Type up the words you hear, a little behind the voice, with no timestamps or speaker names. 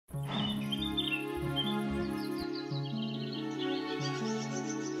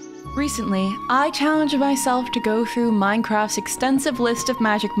Recently, I challenged myself to go through Minecraft's extensive list of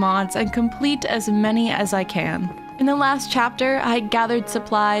magic mods and complete as many as I can. In the last chapter, I gathered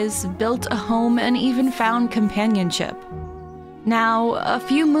supplies, built a home, and even found companionship. Now, a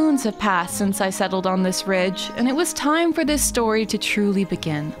few moons have passed since I settled on this ridge, and it was time for this story to truly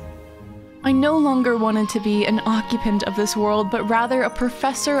begin. I no longer wanted to be an occupant of this world, but rather a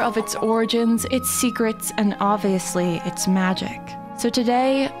professor of its origins, its secrets, and obviously, its magic. So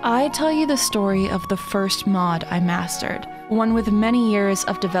today, I tell you the story of the first mod I mastered, one with many years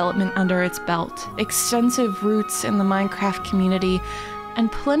of development under its belt, extensive roots in the Minecraft community,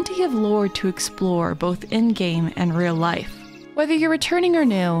 and plenty of lore to explore both in-game and real life. Whether you're returning or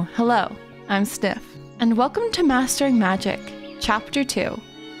new, hello, I'm Sniff, and welcome to Mastering Magic, Chapter 2,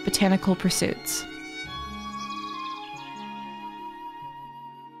 Botanical Pursuits.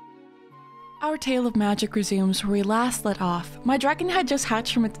 Our tale of magic resumes where we last let off. My dragon had just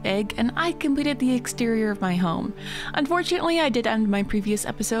hatched from its egg, and I completed the exterior of my home. Unfortunately, I did end my previous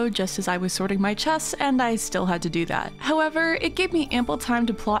episode just as I was sorting my chests, and I still had to do that. However, it gave me ample time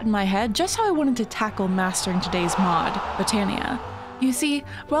to plot in my head just how I wanted to tackle mastering today's mod, Botania. You see,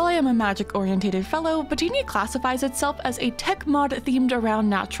 while I am a magic-orientated fellow, Botania classifies itself as a tech mod themed around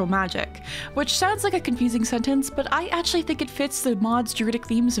natural magic, which sounds like a confusing sentence, but I actually think it fits the mod's druidic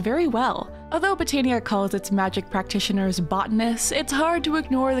themes very well. Although Botania calls its magic practitioners botanists, it's hard to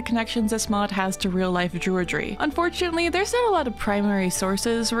ignore the connections this mod has to real-life druidry. Unfortunately, there's not a lot of primary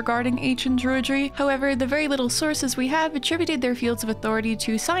sources regarding ancient druidry. However, the very little sources we have attributed their fields of authority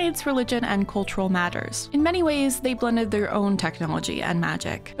to science, religion, and cultural matters. In many ways, they blended their own technology and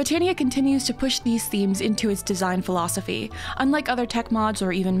magic. Botania continues to push these themes into its design philosophy. Unlike other tech mods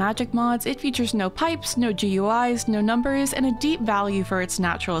or even magic mods, it features no pipes, no GUIs, no numbers, and a deep value for its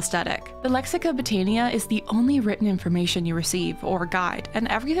natural aesthetic. The Lexica Botania is the only written information you receive, or guide, and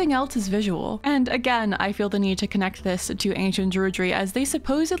everything else is visual. And again, I feel the need to connect this to ancient druidry as they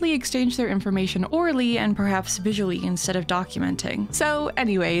supposedly exchange their information orally and perhaps visually instead of documenting. So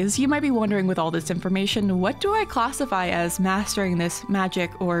anyways, you might be wondering with all this information, what do I classify as mastering this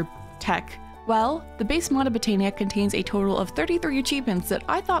magic or tech? Well, the base mod of Botania contains a total of 33 achievements that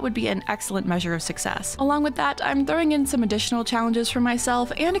I thought would be an excellent measure of success. Along with that, I'm throwing in some additional challenges for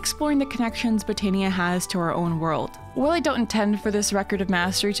myself and exploring the connections Botania has to our own world. While I don't intend for this record of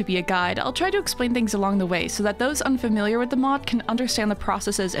mastery to be a guide, I'll try to explain things along the way so that those unfamiliar with the mod can understand the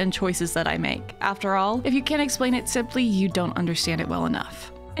processes and choices that I make. After all, if you can't explain it simply, you don't understand it well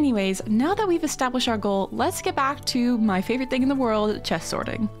enough. Anyways, now that we've established our goal, let's get back to my favorite thing in the world, chest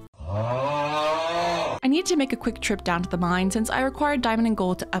sorting. I needed to make a quick trip down to the mine since I required diamond and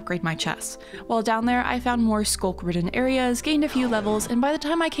gold to upgrade my chests. While down there, I found more skulk-ridden areas, gained a few levels, and by the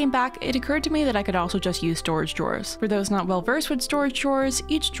time I came back, it occurred to me that I could also just use storage drawers. For those not well versed with storage drawers,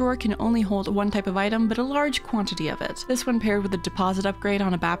 each drawer can only hold one type of item, but a large quantity of it. This one paired with a deposit upgrade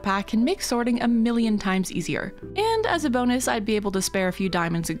on a backpack can make sorting a million times easier. And as a bonus, I'd be able to spare a few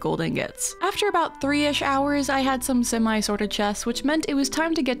diamonds and gold ingots. After about 3-ish hours, I had some semi-sorted chests, which meant it was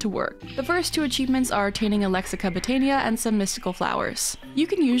time to get to work. The first two achievements are attaining a Lexica Botania and some mystical flowers. You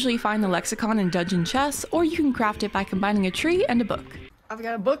can usually find the lexicon in dungeon chests, or you can craft it by combining a tree and a book. I've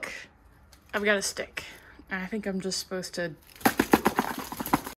got a book, I've got a stick, and I think I'm just supposed to...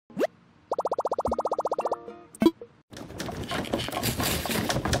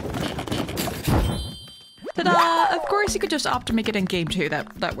 Ta-da! Of course, you could just opt to make it in game too,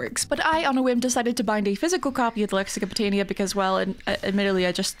 that works. But I, on a whim, decided to bind a physical copy of the Lexica Botania because, well, admittedly,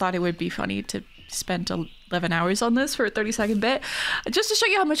 I just thought it would be funny to spend 11 hours on this for a 30-second bit, just to show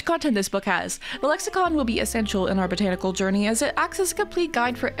you how much content this book has. The lexicon will be essential in our botanical journey as it acts as a complete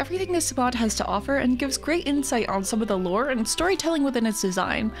guide for everything this mod has to offer and gives great insight on some of the lore and storytelling within its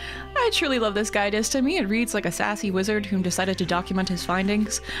design. I truly love this guide, as to me it reads like a sassy wizard who decided to document his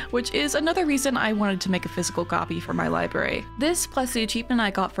findings, which is another reason I wanted to make a physical copy for my library. This, plus the achievement I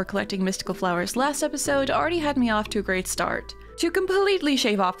got for collecting mystical flowers last episode, already had me off to a great start. To completely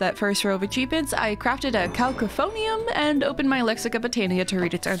shave off that first row of achievements, I crafted a cacophonium and opened my Lexica Botania to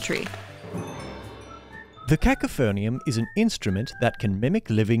read its entry. The cacophonium is an instrument that can mimic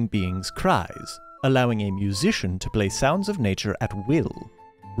living beings' cries, allowing a musician to play sounds of nature at will.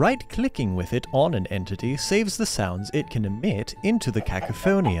 Right-clicking with it on an entity saves the sounds it can emit into the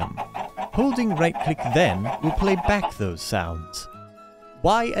cacophonium. Holding right-click then will play back those sounds.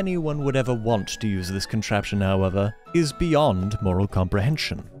 Why anyone would ever want to use this contraption, however, is beyond moral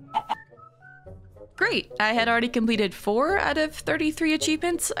comprehension. Great, I had already completed 4 out of 33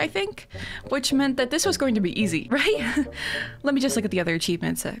 achievements, I think, which meant that this was going to be easy, right? Let me just look at the other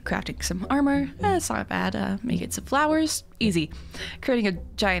achievements. Crafting some armor, that's not bad. Making some flowers, easy. Creating a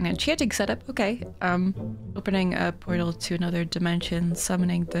giant enchanting setup, okay. Opening a portal to another dimension,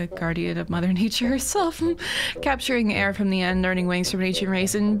 summoning the guardian of Mother Nature herself, capturing air from the end, earning wings from an ancient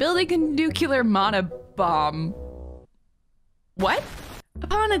race, and building a nuclear mana bomb. What?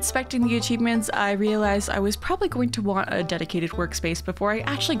 Upon inspecting the achievements, I realized I was probably going to want a dedicated workspace before I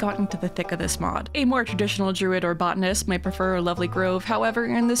actually got into the thick of this mod. A more traditional druid or botanist might prefer a lovely grove, however,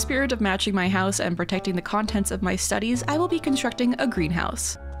 in the spirit of matching my house and protecting the contents of my studies, I will be constructing a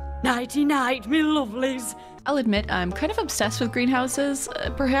greenhouse. Nighty-night, me lovelies! I'll admit I'm kind of obsessed with greenhouses.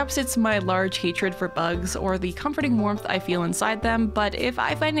 Perhaps it's my large hatred for bugs or the comforting warmth I feel inside them, but if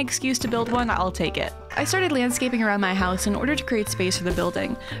I find an excuse to build one, I'll take it. I started landscaping around my house in order to create space for the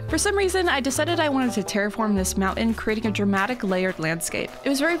building. For some reason, I decided I wanted to terraform this mountain, creating a dramatic layered landscape. It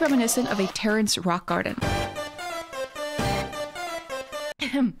was very reminiscent of a terraced rock garden.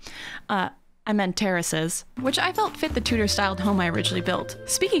 I meant terraces, which I felt fit the Tudor-styled home I originally built.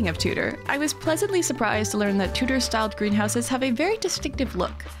 Speaking of Tudor, I was pleasantly surprised to learn that Tudor-styled greenhouses have a very distinctive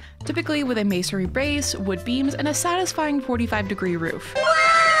look, typically with a masonry base, wood beams, and a satisfying 45-degree roof.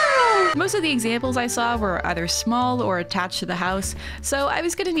 Most of the examples I saw were either small or attached to the house, so I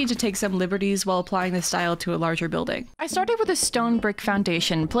was gonna need to take some liberties while applying this style to a larger building. I started with a stone brick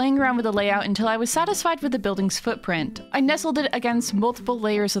foundation, playing around with the layout until I was satisfied with the building's footprint. I nestled it against multiple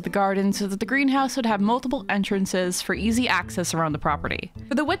layers of the garden so that the greenhouse would have multiple entrances for easy access around the property.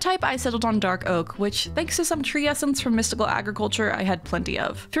 For the wood type, I settled on dark oak, which, thanks to some tree essence from mystical agriculture, I had plenty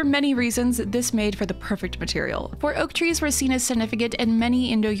of. For many reasons, this made for the perfect material, for oak trees were seen as significant in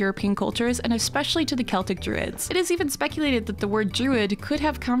many Indo-European cultures, and especially to the Celtic Druids. It is even speculated that the word druid could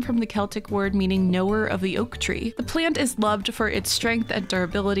have come from the Celtic word meaning knower of the oak tree. The plant is loved for its strength and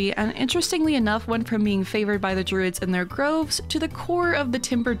durability, and interestingly enough went from being favored by the Druids in their groves to the core of the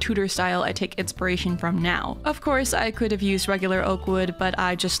timber Tudor style I take inspiration from now. Of course, I could have used regular oak wood, but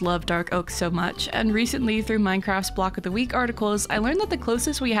I just love dark oak so much, and recently through Minecraft's Block of the Week articles, I learned that the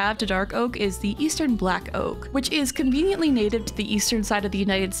closest we have to dark oak is the eastern black oak, which is conveniently native to the eastern side of the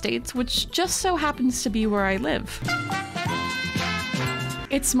United States, which just so happens to be where I live.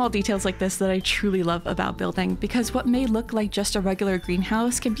 It's small details like this that I truly love about building, because what may look like just a regular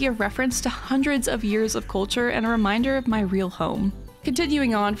greenhouse can be a reference to hundreds of years of culture and a reminder of my real home.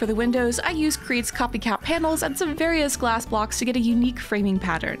 Continuing on, for the windows, I used Creed's copycat panels and some various glass blocks to get a unique framing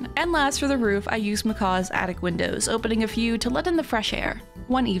pattern. And last, for the roof, I used Macaw's attic windows, opening a few to let in the fresh air.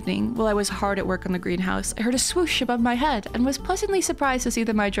 One evening, while I was hard at work on the greenhouse, I heard a swoosh above my head and was pleasantly surprised to see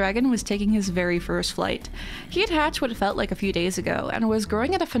that my dragon was taking his very first flight. He had hatched what felt like a few days ago and was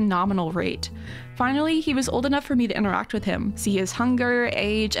growing at a phenomenal rate. Finally, he was old enough for me to interact with him, see his hunger,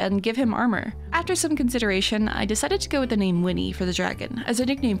 age, and give him armor. After some consideration, I decided to go with the name Winnie for the dragon, as a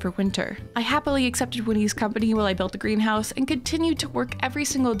nickname for winter. I happily accepted Winnie's company while I built the greenhouse and continued to work every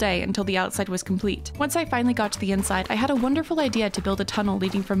single day until the outside was complete. Once I finally got to the inside, I had a wonderful idea to build a tunnel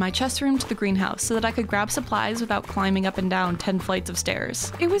leading from my chest room to the greenhouse so that I could grab supplies without climbing up and down 10 flights of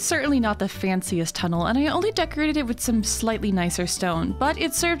stairs. It was certainly not the fanciest tunnel, and I only decorated it with some slightly nicer stone, but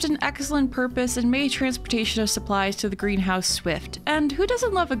it served an excellent purpose and made transportation of supplies to the greenhouse swift. And who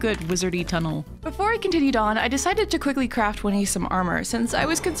doesn't love a good wizardy tunnel? Before I continued on, I decided to quickly craft Winnie some armor, since I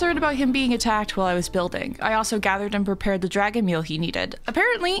was concerned about him being attacked while I was building. I also gathered and prepared the dragon meal he needed.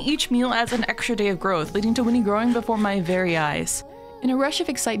 Apparently, each meal adds an extra day of growth, leading to Winnie growing before my very eyes. In a rush of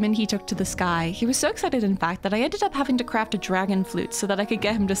excitement he took to the sky. He was so excited, in fact, that I ended up having to craft a dragon flute so that I could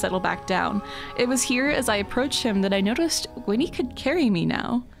get him to settle back down. It was here, as I approached him, that I noticed Winnie could carry me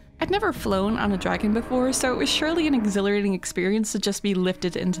now. I'd never flown on a dragon before, so it was surely an exhilarating experience to just be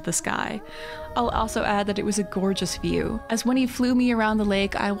lifted into the sky. I'll also add that it was a gorgeous view. As Winnie flew me around the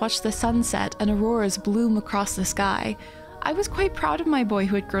lake, I watched the sunset and auroras bloom across the sky. I was quite proud of my boy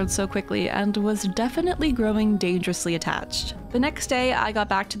who had grown so quickly and was definitely growing dangerously attached. The next day, I got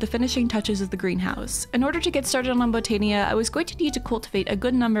back to the finishing touches of the greenhouse. In order to get started on Botania, I was going to need to cultivate a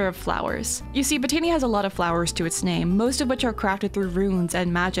good number of flowers. You see, Botania has a lot of flowers to its name, most of which are crafted through runes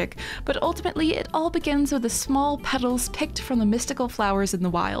and magic, but ultimately it all begins with the small petals picked from the mystical flowers in the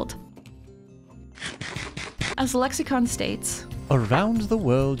wild. As the lexicon states, around the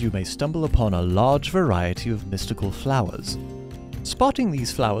world you may stumble upon a large variety of mystical flowers. Spotting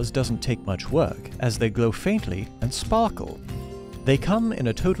these flowers doesn't take much work, as they glow faintly and sparkle. They come in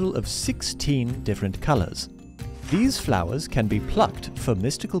a total of 16 different colors. These flowers can be plucked for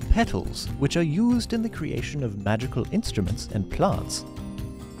mystical petals, which are used in the creation of magical instruments and plants.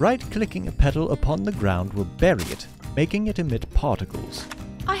 Right-clicking a petal upon the ground will bury it, making it emit particles.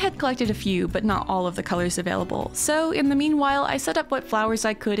 I had collected a few, but not all of the colors available, so in the meanwhile I set up what flowers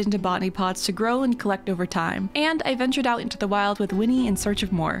I could into botany pots to grow and collect over time, and I ventured out into the wild with Winnie in search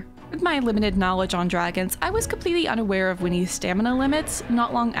of more. With my limited knowledge on dragons, I was completely unaware of Winnie's stamina limits.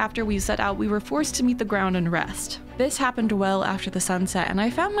 Not long after we set out, we were forced to meet the ground and rest. This happened well after the sunset, and I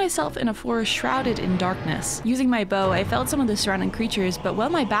found myself in a forest shrouded in darkness. Using my bow, I felled some of the surrounding creatures, but while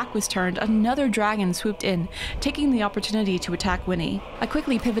my back was turned, another dragon swooped in, taking the opportunity to attack Winnie. I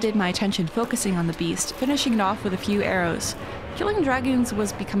quickly pivoted my attention, focusing on the beast, finishing it off with a few arrows. Killing dragons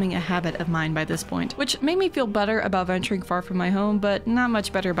was becoming a habit of mine by this point, which made me feel better about venturing far from my home, but not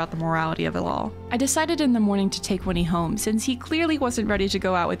much better about the morality of it all. I decided in the morning to take Winnie home, since he clearly wasn't ready to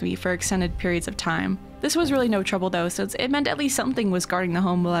go out with me for extended periods of time. This was really no trouble though, since it meant at least something was guarding the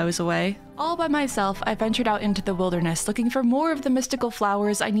home while I was away. All by myself, I ventured out into the wilderness looking for more of the mystical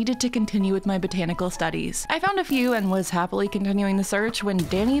flowers I needed to continue with my botanical studies. I found a few and was happily continuing the search when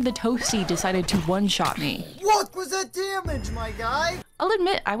Danny the Toasty decided to one-shot me. What was that damage, my guy? I'll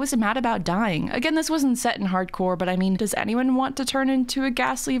admit, I wasn't mad about dying. Again, this wasn't set in hardcore, but I mean, does anyone want to turn into a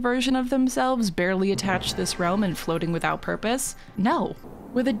ghastly version of themselves, barely attached to this realm and floating without purpose? No.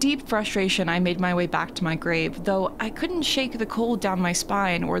 With a deep frustration, I made my way back to my grave, though I couldn't shake the cold down my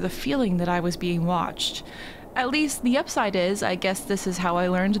spine or the feeling that I was being watched. At least the upside is, I guess this is how I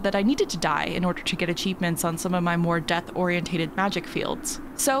learned that I needed to die in order to get achievements on some of my more death-orientated magic fields.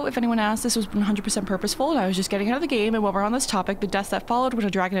 So, if anyone asks, this was 100% purposeful and I was just getting out of the game, and while we're on this topic, the deaths that followed when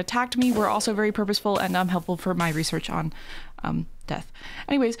a dragon attacked me were also very purposeful and helpful for my research on, death.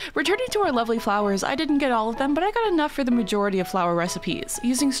 Anyways, returning to our lovely flowers, I didn't get all of them, but I got enough for the majority of flower recipes.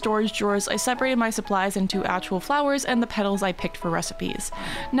 Using storage drawers, I separated my supplies into actual flowers and the petals I picked for recipes.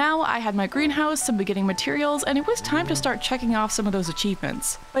 Now I had my greenhouse, some beginning materials, and it was time to start checking off some of those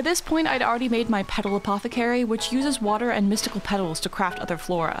achievements. By this point, I'd already made my petal apothecary, which uses water and mystical petals to craft other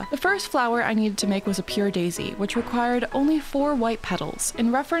flora. The first flower I needed to make was a pure daisy, which required only 4 white petals.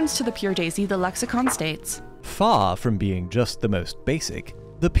 In reference to the pure daisy, the lexicon states, Far from being just the most basic,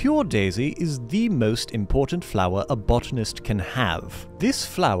 the pure daisy is the most important flower a botanist can have. This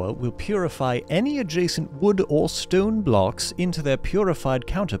flower will purify any adjacent wood or stone blocks into their purified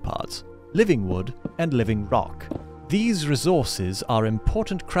counterparts, living wood and living rock. These resources are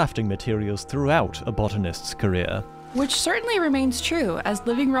important crafting materials throughout a botanist's career. Which certainly remains true, as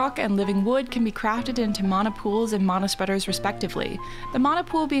living rock and living wood can be crafted into mana pools and mana spreaders respectively, the mana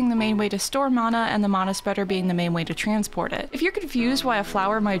pool being the main way to store mana and the mana spreader being the main way to transport it. If you're confused why a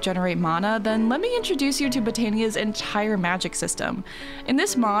flower might generate mana, then let me introduce you to Botania's entire magic system. In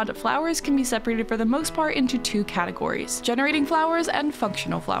this mod, flowers can be separated for the most part into 2 categories, generating flowers and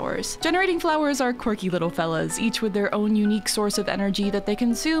functional flowers. Generating flowers are quirky little fellas, each with their own unique source of energy that they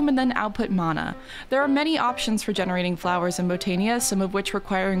consume and then output mana. There are many options for generating flowers in Botania, some of which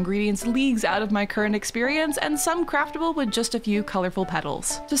require ingredients leagues out of my current experience, and some craftable with just a few colorful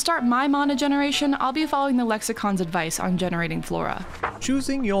petals. To start my mana generation, I'll be following the lexicon's advice on generating flora.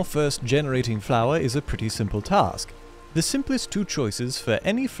 Choosing your first generating flower is a pretty simple task. The simplest 2 choices for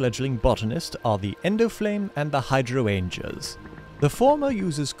any fledgling botanist are the endoflame and the hydrangeas. The former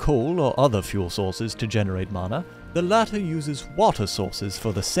uses coal or other fuel sources to generate mana, the latter uses water sources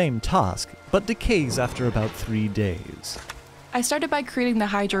for the same task, but decays after about 3 days. I started by creating the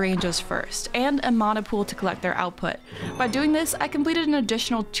hydrangeas first, and a mana pool to collect their output. By doing this, I completed an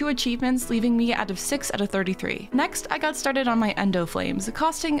additional 2 achievements, leaving me out of 6 out of 33. Next, I got started on my endoflames.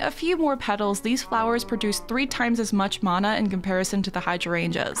 Costing a few more petals, these flowers produce 3 times as much mana in comparison to the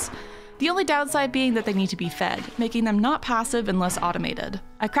hydrangeas. The only downside being that they need to be fed, making them not passive and less automated.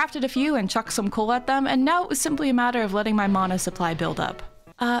 I crafted a few and chucked some coal at them, and now it was simply a matter of letting my mana supply build up.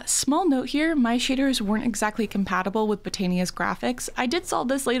 Small note here, my shaders weren't exactly compatible with Botania's graphics. I did solve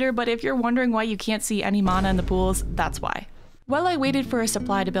this later, but if you're wondering why you can't see any mana in the pools, that's why. While I waited for a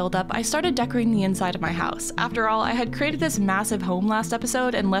supply to build up, I started decorating the inside of my house. After all, I had created this massive home last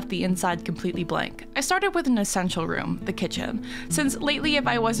episode and left the inside completely blank. I started with an essential room, the kitchen, since lately if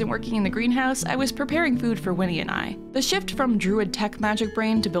I wasn't working in the greenhouse, I was preparing food for Winnie and I. The shift from druid tech magic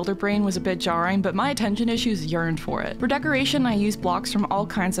brain to builder brain was a bit jarring, but my attention issues yearned for it. For decoration, I used blocks from all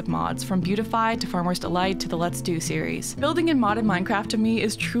kinds of mods, from Beautify to Farmer's Delight to the Let's Do series. Building in modded Minecraft to me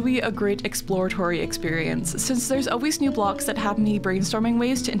is truly a great exploratory experience, since there's always new blocks that have me brainstorming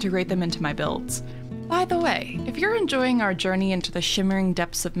ways to integrate them into my builds. By the way, if you're enjoying our journey into the shimmering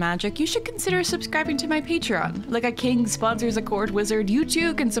depths of magic, you should consider subscribing to my Patreon. Like a king sponsors a court wizard, you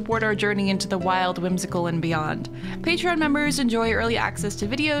too can support our journey into the wild, whimsical, and beyond. Patreon members enjoy early access to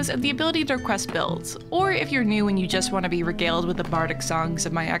videos and the ability to request builds. Or if you're new and you just want to be regaled with the bardic songs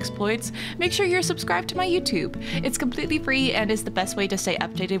of my exploits, make sure you're subscribed to my YouTube. It's completely free and is the best way to stay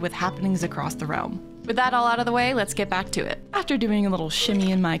updated with happenings across the realm. With that all out of the way, let's get back to it. After doing a little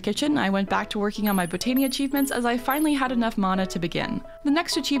shimmy in my kitchen, I went back to working on my Botania achievements as I finally had enough mana to begin. The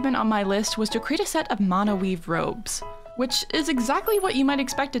next achievement on my list was to create a set of mana weave robes, which is exactly what you might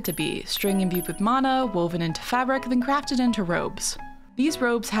expect it to be: string imbued with mana, woven into fabric, then crafted into robes. These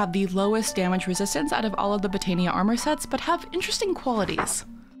robes have the lowest damage resistance out of all of the Botania armor sets, but have interesting qualities.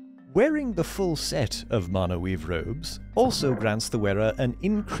 Wearing the full set of Mana Weave robes also grants the wearer an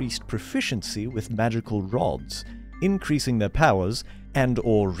increased proficiency with magical rods, increasing their powers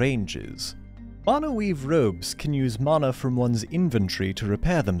and/or ranges. Mana Weave robes can use mana from one's inventory to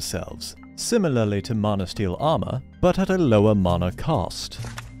repair themselves, similarly to Mana Steel armor, but at a lower mana cost.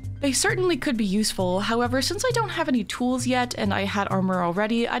 They certainly could be useful, however, since I don't have any tools yet and I had armor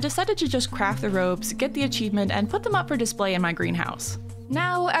already, I decided to just craft the robes, get the achievement, and put them up for display in my greenhouse.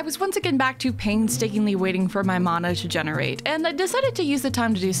 Now, I was once again back to painstakingly waiting for my mana to generate, and I decided to use the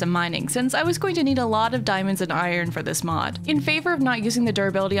time to do some mining, since I was going to need a lot of diamonds and iron for this mod. In favor of not using the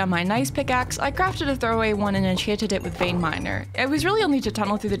durability on my nice pickaxe, I crafted a throwaway one and enchanted it with Vein Miner. It was really only to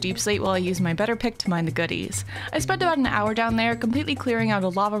tunnel through the deep slate while I used my better pick to mine the goodies. I spent about an hour down there, completely clearing out a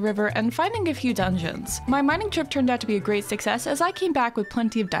lava river and finding a few dungeons. My mining trip turned out to be a great success as I came back with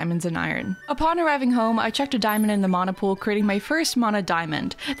plenty of diamonds and iron. Upon arriving home, I chucked a diamond in the mana pool, creating my first mana diamond.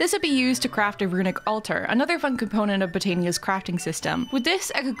 This would be used to craft a runic altar, another fun component of Botania's crafting system. With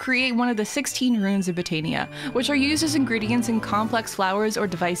this, I could create one of the 16 runes of Botania, which are used as ingredients in complex flowers or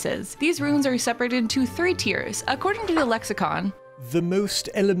devices. These runes are separated into 3 tiers, according to the lexicon. The most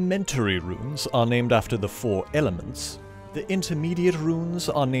elementary runes are named after the 4 elements, the intermediate runes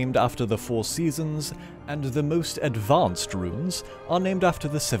are named after the 4 seasons, and the most advanced runes are named after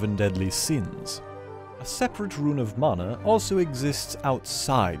the 7 deadly sins. A separate rune of mana also exists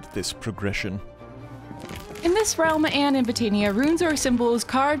outside this progression. In this realm and in Botania, runes are symbols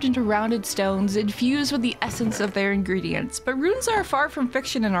carved into rounded stones infused with the essence of their ingredients, but runes are far from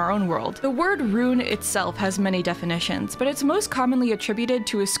fiction in our own world. The word rune itself has many definitions, but it's most commonly attributed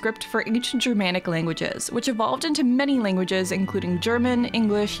to a script for ancient Germanic languages, which evolved into many languages including German,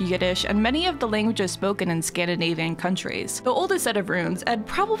 English, Yiddish, and many of the languages spoken in Scandinavian countries. The oldest set of runes, and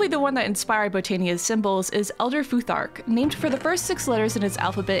probably the one that inspired Botania's symbols, is Elder Futhark. Named for the first 6 letters in its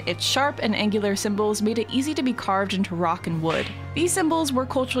alphabet, its sharp and angular symbols made it easy to be carved into rock and wood. These symbols were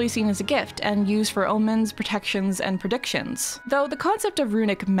culturally seen as a gift and used for omens, protections, and predictions. Though the concept of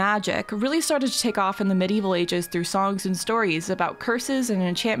runic magic really started to take off in the medieval ages through songs and stories about curses and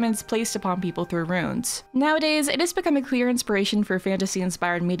enchantments placed upon people through runes. Nowadays, it has become a clear inspiration for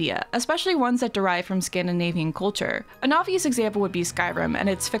fantasy-inspired media, especially ones that derive from Scandinavian culture. An obvious example would be Skyrim and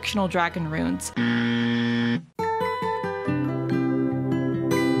its fictional dragon runes.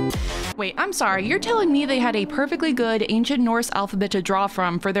 Wait, I'm sorry, you're telling me they had a perfectly good ancient Norse alphabet to draw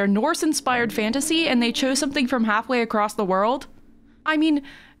from for their Norse-inspired fantasy and they chose something from halfway across the world? I mean,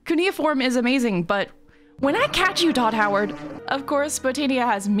 cuneiform is amazing, but when I catch you, Todd Howard! Of course, Botania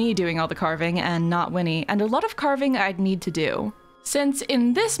has me doing all the carving and not Winnie, and a lot of carving I'd need to do. Since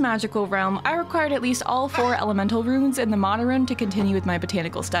in this magical realm, I required at least all 4 elemental runes in the mana rune to continue with my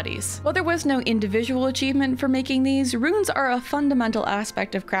botanical studies. While there was no individual achievement for making these, runes are a fundamental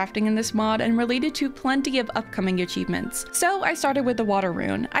aspect of crafting in this mod and related to plenty of upcoming achievements. So I started with the water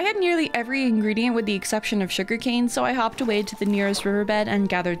rune. I had nearly every ingredient with the exception of sugarcane, so I hopped away to the nearest riverbed and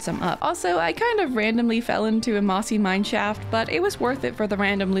gathered some up. Also, I kind of randomly fell into a mossy mineshaft, but it was worth it for the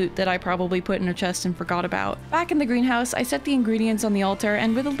random loot that I probably put in a chest and forgot about. Back in the greenhouse, I set the ingredients on the altar,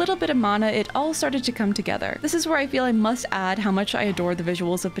 and with a little bit of mana, it all started to come together. This is where I feel I must add how much I adore the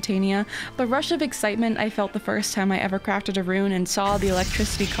visuals of Botania. The rush of excitement I felt the first time I ever crafted a rune and saw the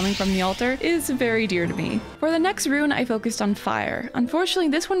electricity coming from the altar is very dear to me. For the next rune, I focused on fire. Unfortunately,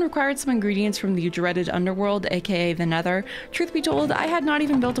 this one required some ingredients from the dreaded underworld, aka the Nether. Truth be told, I had not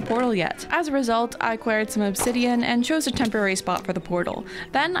even built a portal yet. As a result, I acquired some obsidian and chose a temporary spot for the portal.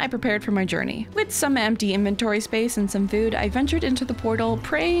 Then I prepared for my journey. With some empty inventory space and some food, I ventured into the portal,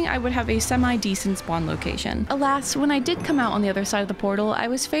 praying I would have a semi-decent spawn location. Alas, when I did come out on the other side of the portal, I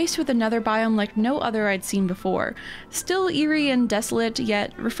was faced with another biome like no other I'd seen before. Still eerie and desolate,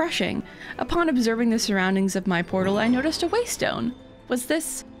 yet refreshing. Upon observing the surroundings of my portal, I noticed a waystone. Was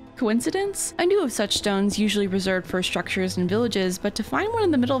this Coincidence? I knew of such stones usually reserved for structures and villages, but to find one in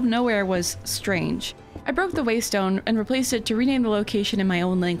the middle of nowhere was strange. I broke the waystone and replaced it to rename the location in my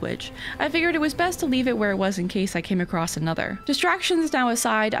own language. I figured it was best to leave it where it was in case I came across another. Distractions now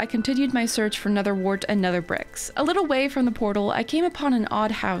aside, I continued my search for nether wart and nether bricks. A little way from the portal, I came upon an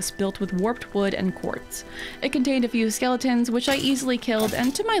odd house built with warped wood and quartz. It contained a few skeletons, which I easily killed,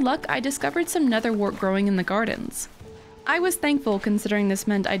 and to my luck, I discovered some nether wart growing in the gardens. I was thankful, considering this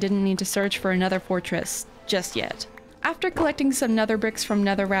meant I didn't need to search for another fortress just yet. After collecting some nether bricks from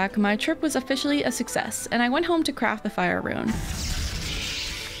netherrack, my trip was officially a success, and I went home to craft the fire rune.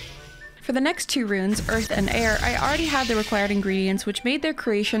 For the next two runes, earth and air, I already had the required ingredients, which made their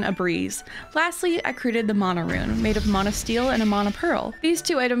creation a breeze. Lastly, I created the mana rune, made of mana steel and a mana pearl. These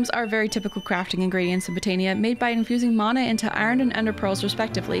two items are very typical crafting ingredients in Botania, made by infusing mana into iron and ender pearls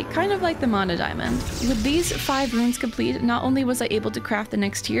respectively, kind of like the mana diamond. With these 5 runes complete, not only was I able to craft the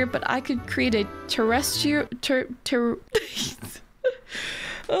next tier, but I could create a terrestrial...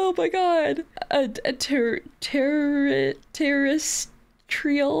 oh my god. A terrestrial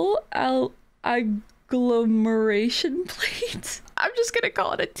agglomeration plate. I'm just gonna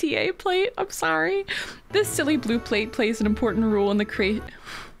call it a TA plate, I'm sorry. This silly blue plate plays an important role in the I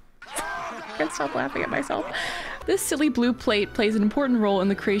can't stop laughing at myself. This silly blue plate plays an important role in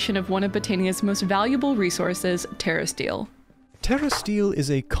the creation of one of Botania's most valuable resources, terrasteel. Terrasteel is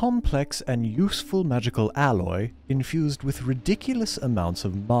a complex and useful magical alloy infused with ridiculous amounts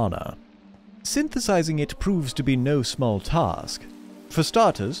of mana. Synthesizing it proves to be no small task. For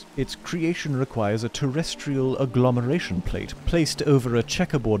starters, its creation requires a terrestrial agglomeration plate placed over a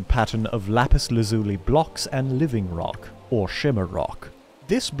checkerboard pattern of lapis lazuli blocks and living rock, or shimmer rock.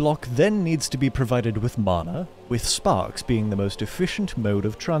 This block then needs to be provided with mana, with sparks being the most efficient mode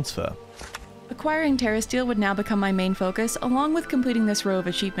of transfer. Acquiring terrasteel would now become my main focus, along with completing this row of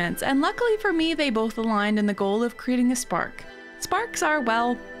achievements, and luckily for me, they both aligned in the goal of creating a spark. Sparks are,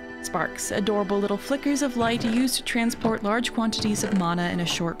 well, sparks, adorable little flickers of light used to transport large quantities of mana in a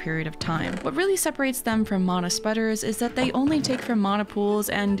short period of time. What really separates them from mana sputters is that they only take from mana pools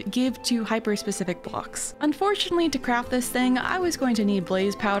and give to hyper-specific blocks. Unfortunately, to craft this thing, I was going to need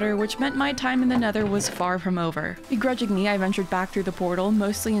blaze powder, which meant my time in the nether was far from over. Begrudgingly, I ventured back through the portal,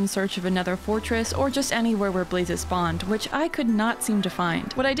 mostly in search of another fortress or just anywhere where blazes spawned, which I could not seem to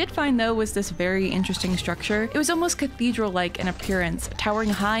find. What I did find though was this very interesting structure. It was almost cathedral-like in appearance,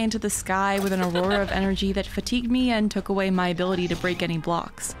 towering high into the sky with an aurora of energy that fatigued me and took away my ability to break any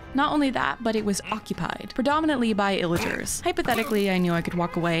blocks. Not only that, but it was occupied, predominantly by illagers. Hypothetically, I knew I could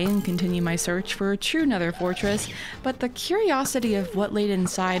walk away and continue my search for a true nether fortress, but the curiosity of what laid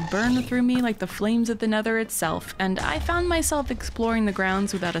inside burned through me like the flames of the nether itself, and I found myself exploring the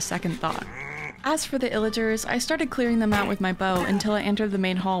grounds without a second thought. As for the illagers, I started clearing them out with my bow until I entered the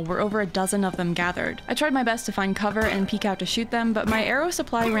main hall where over a dozen of them gathered. I tried my best to find cover and peek out to shoot them, but my arrow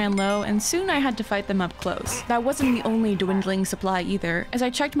supply ran low and soon I had to fight them up close. That wasn't the only dwindling supply either. As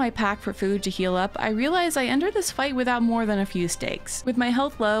I checked my pack for food to heal up, I realized I entered this fight without more than a few steaks. With my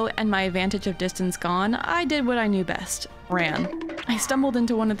health low and my advantage of distance gone, I did what I knew best. Ran. I stumbled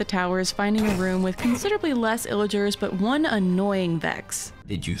into one of the towers, finding a room with considerably less illagers but one annoying Vex.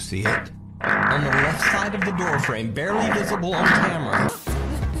 Did you see it? On the left side of the doorframe, barely visible on camera.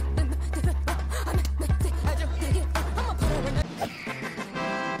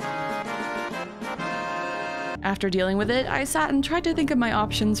 After dealing with it, I sat and tried to think of my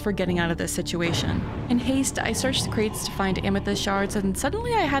options for getting out of this situation. In haste, I searched the crates to find amethyst shards, and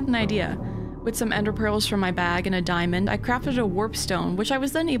suddenly I had an idea. With some ender pearls from my bag and a diamond, I crafted a warp stone, which I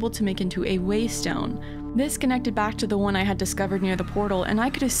was then able to make into a waystone. This connected back to the one I had discovered near the portal, and I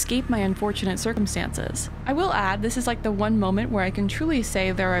could escape my unfortunate circumstances. I will add, this is like the one moment where I can truly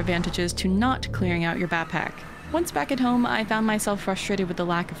say there are advantages to not clearing out your backpack. Once back at home, I found myself frustrated with the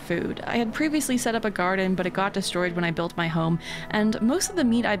lack of food. I had previously set up a garden, but it got destroyed when I built my home, and most of the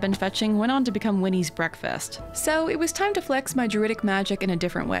meat I'd been fetching went on to become Winnie's breakfast. So it was time to flex my druidic magic in a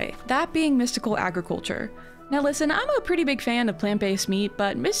different way, that being mystical agriculture. Now listen, I'm a pretty big fan of plant-based meat,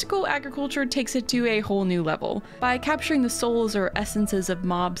 but mystical agriculture takes it to a whole new level. By capturing the souls or essences of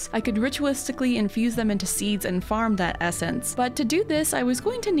mobs, I could ritualistically infuse them into seeds and farm that essence. But to do this, I was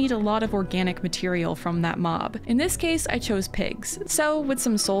going to need a lot of organic material from that mob. In this case, I chose pigs. So with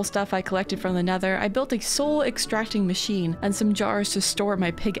some soul stuff I collected from the nether, I built a soul extracting machine and some jars to store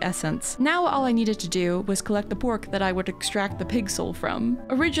my pig essence. Now all I needed to do was collect the pork that I would extract the pig soul from.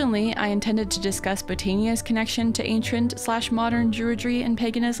 Originally, I intended to discuss Botania's connection to ancient/modern druidry and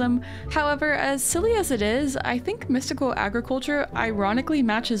paganism. However, as silly as it is, I think mystical agriculture ironically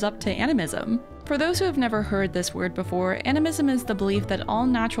matches up to animism. For those who have never heard this word before, animism is the belief that all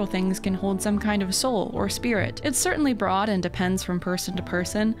natural things can hold some kind of soul or spirit. It's certainly broad and depends from person to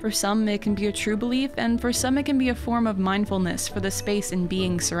person. For some it can be a true belief, and for some it can be a form of mindfulness for the space and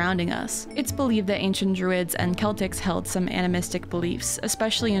beings surrounding us. It's believed that ancient Druids and Celtics held some animistic beliefs,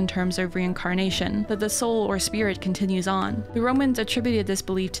 especially in terms of reincarnation, that the soul or spirit continues on. The Romans attributed this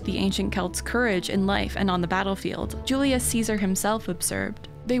belief to the ancient Celts' courage in life and on the battlefield. Julius Caesar himself observed,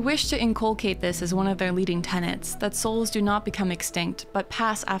 "They wish to inculcate this as one of their leading tenets, that souls do not become extinct, but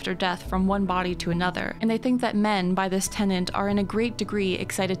pass after death from one body to another, and they think that men, by this tenet, are in a great degree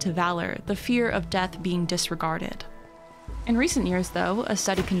excited to valor, the fear of death being disregarded." In recent years, though, a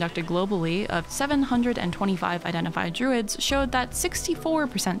study conducted globally of 725 identified Druids showed that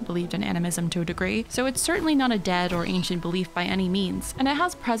 64% believed in animism to a degree, so it's certainly not a dead or ancient belief by any means, and it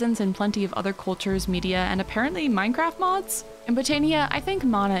has presence in plenty of other cultures, media, and apparently Minecraft mods? In Botania, I think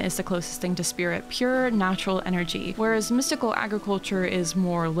mana is the closest thing to spirit, pure natural energy, whereas mystical agriculture is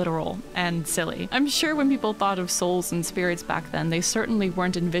more literal and silly. I'm sure when people thought of souls and spirits back then, they certainly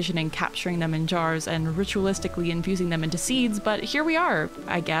weren't envisioning capturing them in jars and ritualistically infusing them into seeds, but here we are,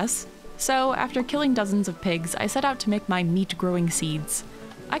 I guess. So, after killing dozens of pigs, I set out to make my meat-growing seeds.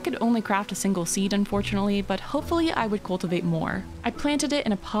 I could only craft a single seed, unfortunately, but hopefully I would cultivate more. I planted it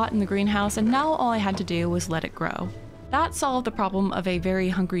in a pot in the greenhouse, and now all I had to do was let it grow. That solved the problem of a very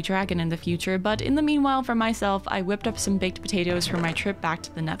hungry dragon in the future, but in the meanwhile for myself, I whipped up some baked potatoes for my trip back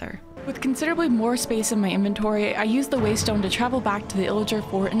to the Nether. With considerably more space in my inventory, I used the Waystone to travel back to the Illager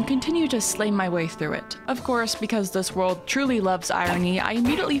Fort and continue to slay my way through it. Of course, because this world truly loves irony, I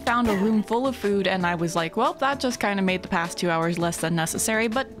immediately found a room full of food and I was like, well, that just kinda made the past 2 hours less than necessary,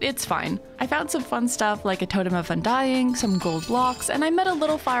 but it's fine. I found some fun stuff like a Totem of Undying, some gold blocks, and I met a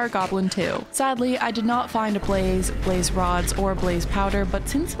little fire goblin too. Sadly, I did not find a blaze rods, or blaze powder, but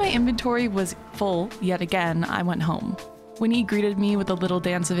since my inventory was full yet again, I went home. Winnie greeted me with a little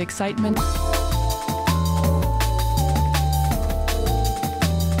dance of excitement,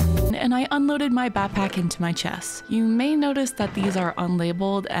 and I unloaded my backpack into my chest. You may notice that these are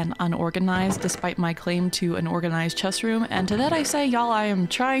unlabeled and unorganized despite my claim to an organized chest room, and to that I say, y'all, I am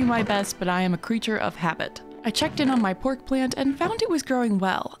trying my best, but I am a creature of habit. I checked in on my pork plant and found it was growing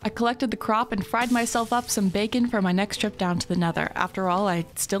well. I collected the crop and fried myself up some bacon for my next trip down to the Nether. After all, I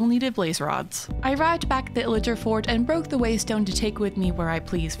still needed blaze rods. I arrived back at the Illager Fort and broke the Waystone to take with me where I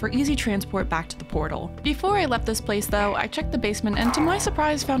please for easy transport back to the portal. Before I left this place though, I checked the basement and to my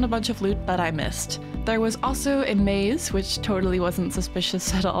surprise found a bunch of loot that I missed. There was also a maze, which totally wasn't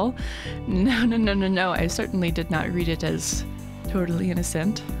suspicious at all. No, I certainly did not read it as totally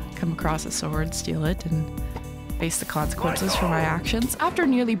innocent. Come across a sword, steal it, and face the consequences for my actions. After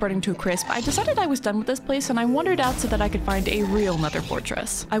nearly burning to a crisp, I decided I was done with this place and I wandered out so that I could find a real nether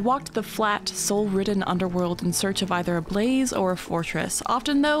fortress. I walked the flat, soul-ridden underworld in search of either a blaze or a fortress.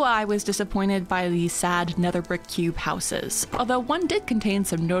 Often though, I was disappointed by the sad nether brick cube houses, although one did contain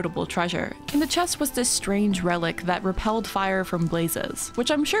some notable treasure. In the chest was this strange relic that repelled fire from blazes, which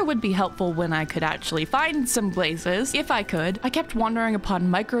I'm sure would be helpful when I could actually find some blazes, if I could. I kept wandering upon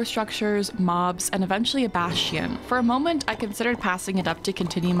microstructures, mobs, and eventually a bastion. For a moment, I considered passing it up to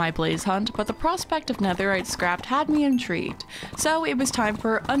continue my blaze hunt, but the prospect of netherite scrapped had me intrigued, so it was time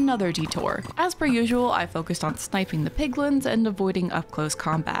for another detour. As per usual, I focused on sniping the piglins and avoiding up-close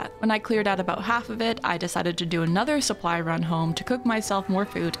combat. When I cleared out about half of it, I decided to do another supply run home to cook myself more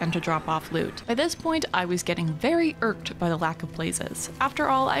food and to drop off loot. By this point, I was getting very irked by the lack of blazes. After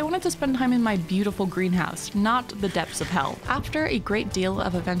all, I wanted to spend time in my beautiful greenhouse, not the depths of hell. After a great deal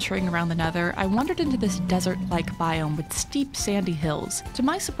of adventuring around the nether, I wandered into this desert-like biome with steep sandy hills. To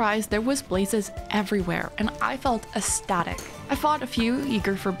my surprise, there was blazes everywhere, and I felt ecstatic. I fought a few,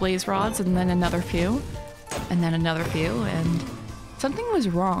 eager for blaze rods, and then another few, and then another few, and something was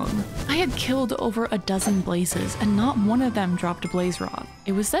wrong. I had killed over a dozen blazes, and not one of them dropped a blaze rod.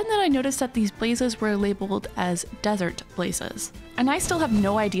 It was then that I noticed that these blazes were labeled as desert blazes. And I still have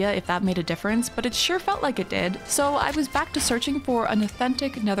no idea if that made a difference, but it sure felt like it did, so I was back to searching for an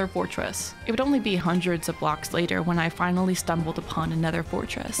authentic nether fortress. It would only be hundreds of blocks later when I finally stumbled upon a nether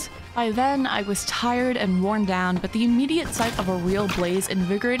fortress. By then, I was tired and worn down, but the immediate sight of a real blaze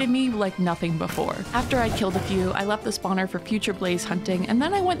invigorated me like nothing before. After I killed a few, I left the spawner for future blaze hunting, and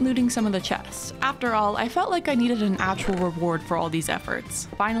then I went looting some of the chests. After all, I felt like I needed an actual reward for all these efforts. months.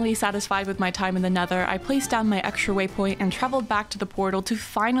 Finally satisfied with my time in the Nether, I placed down my extra waypoint and traveled back to the portal to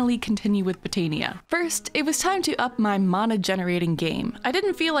finally continue with Botania. First, it was time to up my mana generating game. I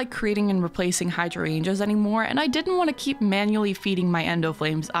didn't feel like creating and replacing hydrangeas anymore, and I didn't want to keep manually feeding my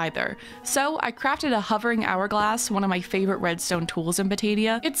endoflames either. So I crafted a hovering hourglass, one of my favorite redstone tools in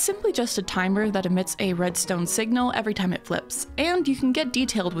Botania. It's simply just a timer that emits a redstone signal every time it flips, and you can get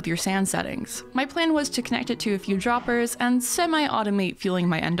detailed with your sand settings. My plan was to connect it to a few droppers and semi-automate fueling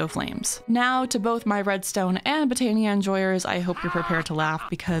my endoflames. Now, to both my redstone and Botania enjoyers, I hope you're prepared to laugh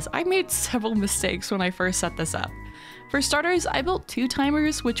because I made several mistakes when I first set this up. For starters, I built 2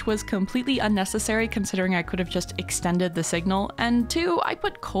 timers, which was completely unnecessary considering I could have just extended the signal, and 2, I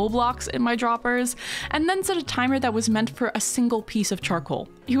put coal blocks in my droppers, and then set a timer that was meant for a single piece of charcoal.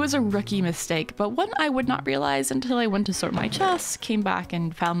 It was a rookie mistake, but one I would not realize until I went to sort my chests, came back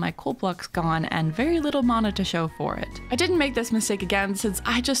and found my coal blocks gone and very little mana to show for it. I didn't make this mistake again since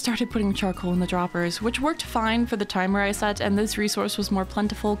I just started putting charcoal in the droppers, which worked fine for the timer I set, and this resource was more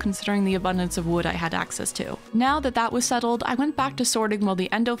plentiful considering the abundance of wood I had access to. Now that that was settled, I went back to sorting while the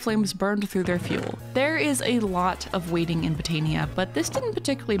endoflames burned through their fuel. There is a lot of waiting in Botania, but this didn't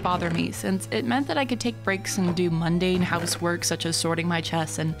particularly bother me since it meant that I could take breaks and do mundane housework such as sorting my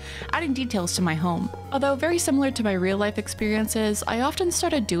chests and adding details to my home. Although very similar to my real life experiences, I often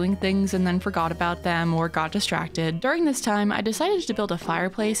started doing things and then forgot about them or got distracted. During this time, I decided to build a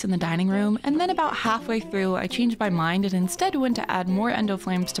fireplace in the dining room, and then about halfway through I changed my mind and instead went to add more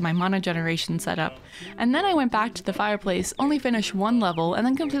endoflames to my mana generation setup, and then I went back to the fireplace, only finished 1 level, and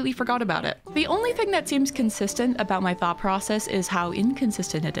then completely forgot about it. The only thing that seems consistent about my thought process is how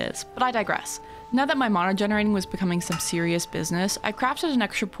inconsistent it is, but I digress. Now that my mana generating was becoming some serious business, I crafted an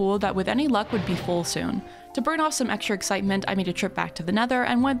extra pool that with any luck would be full soon. To burn off some extra excitement, I made a trip back to the Nether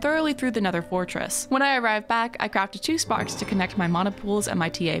and went thoroughly through the Nether fortress. When I arrived back, I crafted 2 sparks to connect my mana pools and my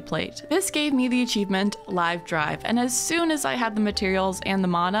TA plate. This gave me the achievement Live Drive, and as soon as I had the materials and the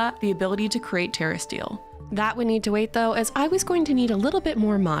mana, the ability to create Terra Steel. That would need to wait though, as I was going to need a little bit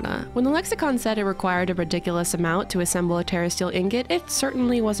more mana. When the lexicon said it required a ridiculous amount to assemble a Terra Steel ingot, it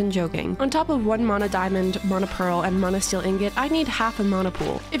certainly wasn't joking. On top of 1 mana diamond, mana pearl, and mana steel ingot, I need half a mana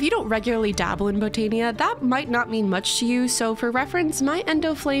pool. If you don't regularly dabble in Botania, that might not mean much to you, so for reference, my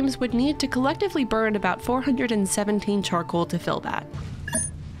endoflames would need to collectively burn about 417 charcoal to fill that.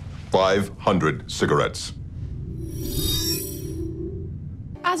 500 cigarettes.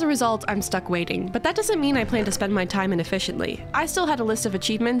 As a result, I'm stuck waiting, but that doesn't mean I plan to spend my time inefficiently. I still had a list of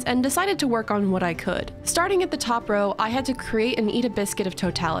achievements and decided to work on what I could. Starting at the top row, I had to create and eat a biscuit of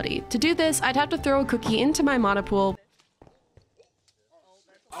totality. To do this, I'd have to throw a cookie into my mana pool,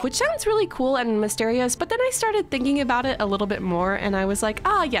 which sounds really cool and mysterious, but then I started thinking about it a little bit more and I was like,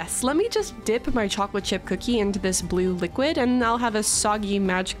 ah yes, let me just dip my chocolate chip cookie into this blue liquid and I'll have a soggy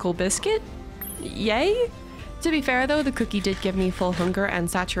magical biscuit. Yay? To be fair though, the cookie did give me full hunger and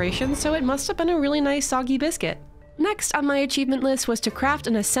saturation, so it must have been a really nice soggy biscuit. Next on my achievement list was to craft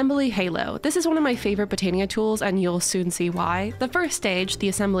an assembly halo. This is one of my favorite Botania tools and you'll soon see why. The first stage, the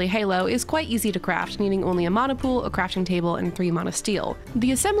assembly halo, is quite easy to craft, needing only a mana pool, a crafting table, and 3 mana steel.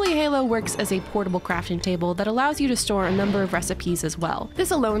 The assembly halo works as a portable crafting table that allows you to store a number of recipes as well. This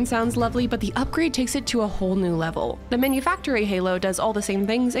alone sounds lovely, but the upgrade takes it to a whole new level. The manufactory halo does all the same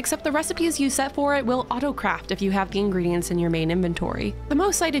things, except the recipes you set for it will auto-craft if you have the ingredients in your main inventory. The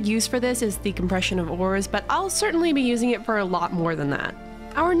most cited use for this is the compression of ores, but I'll certainly be using it for a lot more than that.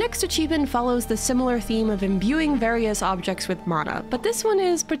 Our next achievement follows the similar theme of imbuing various objects with mana, but this one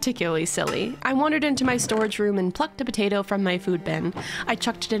is particularly silly. I wandered into my storage room and plucked a potato from my food bin. I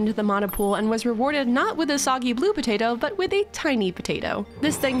chucked it into the mana pool and was rewarded not with a soggy blue potato, but with a tiny potato.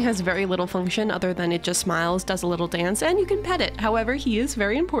 This thing has very little function other than it just smiles, does a little dance, and you can pet it. However, he is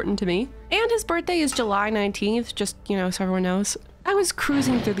very important to me. And his birthday is July 19th, just, so everyone knows. I was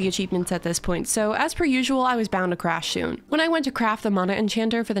cruising through the achievements at this point, so as per usual, I was bound to crash soon. When I went to craft the mana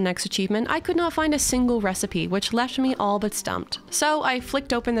enchanter for the next achievement, I could not find a single recipe, which left me all but stumped. So I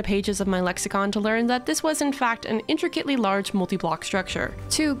flicked open the pages of my lexicon to learn that this was in fact an intricately large multi-block structure.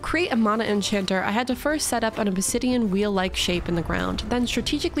 To create a mana enchanter, I had to first set up an obsidian wheel-like shape in the ground, then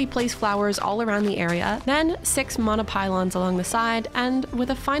strategically place flowers all around the area, then 6 mana pylons along the side, and with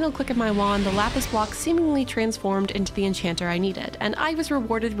a final click of my wand, the lapis block seemingly transformed into the enchanter I needed, and I was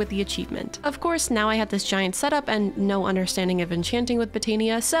rewarded with the achievement. Of course, now I had this giant setup and no understanding of enchanting with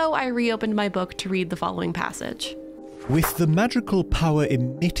Botania, so I reopened my book to read the following passage. With the magical power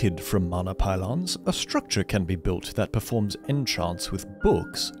emitted from mana pylons, a structure can be built that performs enchants with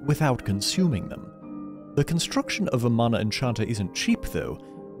books without consuming them. The construction of a mana enchanter isn't cheap though,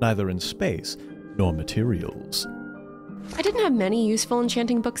 neither in space nor materials. I didn't have many useful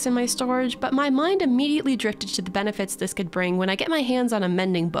enchanting books in my storage, but my mind immediately drifted to the benefits this could bring when I get my hands on a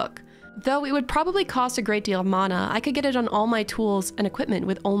mending book. Though it would probably cost a great deal of mana, I could get it on all my tools and equipment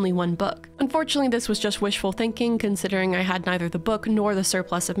with only one book. Unfortunately, this was just wishful thinking, considering I had neither the book nor the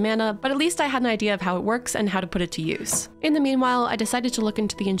surplus of mana, but at least I had an idea of how it works and how to put it to use. In the meanwhile, I decided to look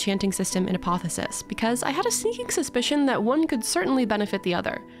into the enchanting system in Apotheosis, because I had a sneaking suspicion that one could certainly benefit the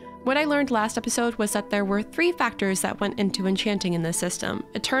other. What I learned last episode was that there were 3 factors that went into enchanting in this system: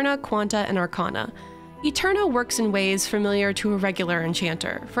 Eterna, Quanta, and Arcana. Eterna works in ways familiar to a regular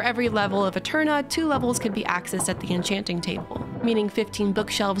enchanter. For every level of Eterna, 2 levels could be accessed at the enchanting table, meaning 15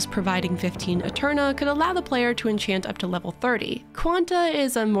 bookshelves providing 15 Eterna could allow the player to enchant up to level 30. Quanta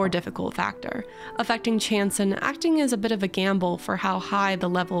is a more difficult factor, affecting chance and acting as a bit of a gamble for how high the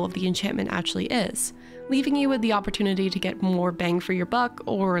level of the enchantment actually is, leaving you with the opportunity to get more bang for your buck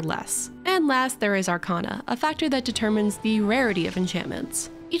or less. And last, there is Arcana, a factor that determines the rarity of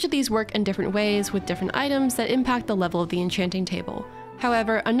enchantments. Each of these work in different ways with different items that impact the level of the enchanting table.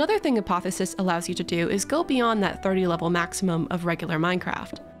 However, another thing Apotheosis allows you to do is go beyond that 30 level maximum of regular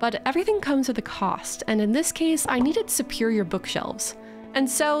Minecraft. But everything comes with a cost, and in this case, I needed superior bookshelves. And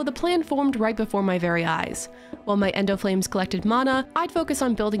so the plan formed right before my very eyes. While my Endoflames collected mana, I'd focus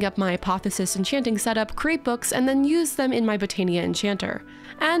on building up my Apotheosis enchanting setup, create books, and then use them in my Botania enchanter.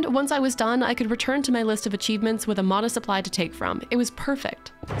 And once I was done, I could return to my list of achievements with a mana supply to take from. It was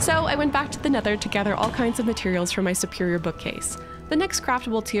perfect. So I went back to the Nether to gather all kinds of materials for my superior bookcase. The next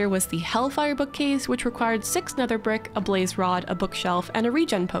craftable tier was the Hellfire bookcase, which required 6 nether brick, a blaze rod, a bookshelf, and a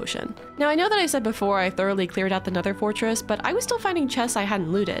regen potion. Now I know that I said before I thoroughly cleared out the nether fortress, but I was still finding chests I hadn't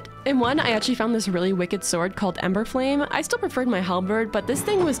looted. In one, I actually found this really wicked sword called Ember Flame. I still preferred my halberd, but this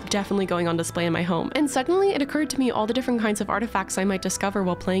thing was definitely going on display in my home. And suddenly it occurred to me all the different kinds of artifacts I might discover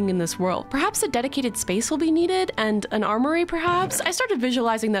while playing in this world. Perhaps a dedicated space will be needed, and an armory perhaps? I started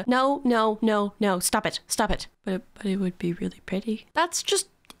visualizing the no, stop it. But it would be really pretty. That's just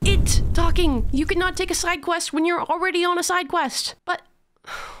it talking. You cannot take a side quest when you're already on a side quest. But,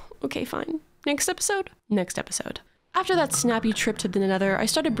 okay, fine. Next episode? Next episode. After that snappy trip to the Nether, I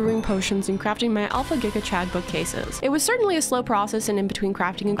started brewing potions and crafting my Alpha Giga Chad bookcases. It was certainly a slow process, and in between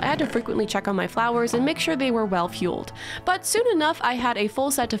crafting, I had to frequently check on my flowers and make sure they were well fueled. But soon enough, I had a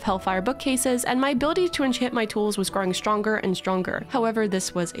full set of Hellfire bookcases, and my ability to enchant my tools was growing stronger and stronger. However,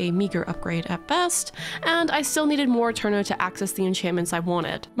 this was a meager upgrade at best, and I still needed more Eterna to access the enchantments I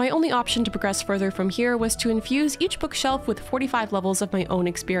wanted. My only option to progress further from here was to infuse each bookshelf with 45 levels of my own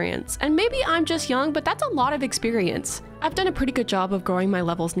experience. And maybe I'm just young, but that's a lot of experience. I've done a pretty good job of growing my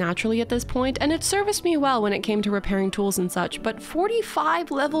levels naturally at this point, and it serviced me well when it came to repairing tools and such, but 45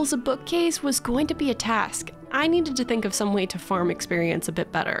 levels of bookcase was going to be a task. I needed to think of some way to farm experience a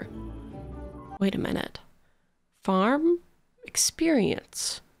bit better. Wait a minute. Farm?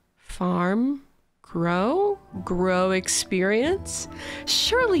 Experience. Farm? Grow? Grow experience?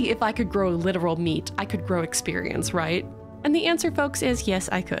 Surely if I could grow literal meat, I could grow experience, right? And the answer, folks, is yes,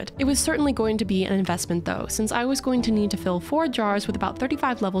 I could. It was certainly going to be an investment though, since I was going to need to fill 4 jars with about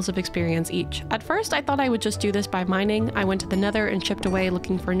 35 levels of experience each. At first, I thought I would just do this by mining. I went to the Nether and chipped away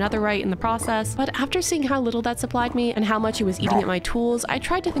looking for netherite in the process, but after seeing how little that supplied me and how much it was eating at my tools, I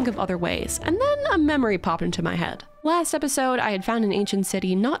tried to think of other ways, and then a memory popped into my head. Last episode, I had found an ancient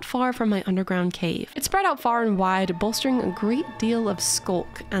city not far from my underground cave. It spread out far and wide, bolstering a great deal of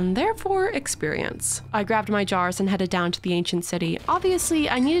skulk, and therefore experience. I grabbed my jars and headed down to the ancient city. Obviously,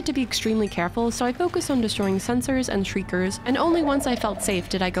 I needed to be extremely careful, so I focused on destroying sensors and shriekers, and only once I felt safe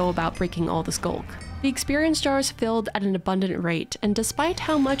did I go about breaking all the skulk. The experience jars filled at an abundant rate, and despite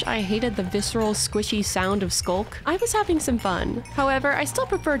how much I hated the visceral, squishy sound of skulk, I was having some fun. However, I still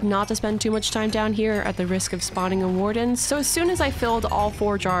preferred not to spend too much time down here at the risk of spawning a warden, so as soon as I filled all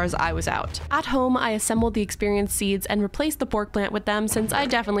 4 jars, I was out. At home, I assembled the experience seeds and replaced the pork plant with them since I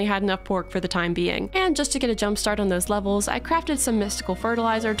definitely had enough pork for the time being. And just to get a jump start on those levels, I crafted some mystical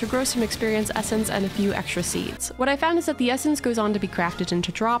fertilizer to grow some experience essence and a few extra seeds. What I found is that the essence goes on to be crafted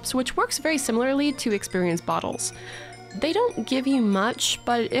into drops, which works very similarly to experience bottles. They don't give you much,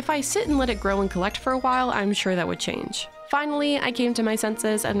 but if I sit and let it grow and collect for a while, I'm sure that would change. Finally, I came to my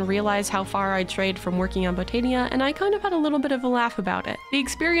senses and realized how far I'd strayed from working on Botania, and I kind of had a little bit of a laugh about it. The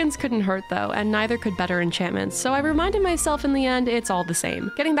experience couldn't hurt though, and neither could better enchantments, so I reminded myself in the end it's all the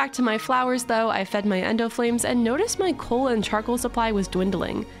same. Getting back to my flowers though, I fed my Endoflames and noticed my coal and charcoal supply was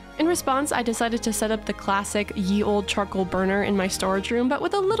dwindling. In response, I decided to set up the classic ye olde charcoal burner in my storage room, but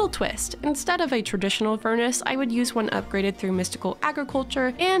with a little twist. Instead of a traditional furnace, I would use one upgraded through mystical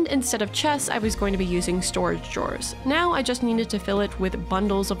agriculture, and instead of chests, I was going to be using storage drawers. Now I just needed to fill it with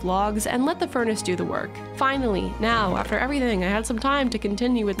bundles of logs and let the furnace do the work. Finally, now, after everything, I had some time to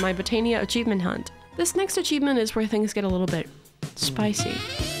continue with my Botania achievement hunt. This next achievement is where things get a little bit spicy.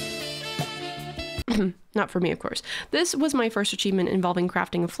 Not for me, of course. This was my first achievement involving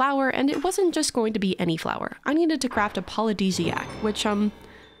crafting a flower, and it wasn't just going to be any flower. I needed to craft a polydesiac, which, I'm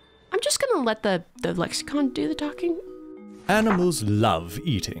just gonna let the lexicon do the talking. Animals love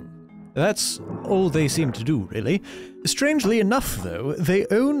eating. That's all they seem to do, really. Strangely enough, though, they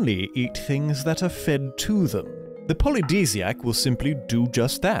only eat things that are fed to them. The polydesiac will simply do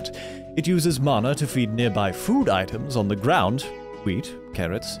just that. It uses mana to feed nearby food items on the ground, wheat,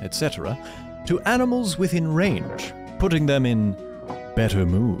 carrots, etc., to animals within range, putting them in better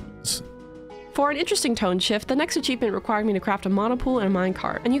moods. For an interesting tone shift, the next achievement required me to craft a monopool and a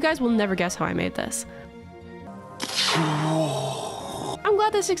minecart, and you guys will never guess how I made this. I'm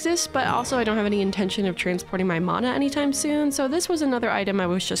glad this exists, but also I don't have any intention of transporting my mana anytime soon, so this was another item I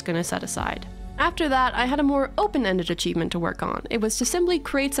was just gonna set aside. After that, I had a more open-ended achievement to work on. It was to simply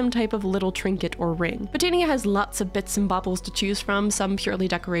create some type of little trinket or ring. Botania has lots of bits and baubles to choose from, some purely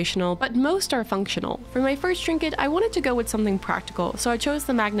decorational, but most are functional. For my first trinket, I wanted to go with something practical, so I chose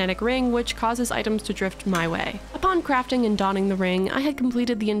the magnetic ring, which causes items to drift my way. Upon crafting and donning the ring, I had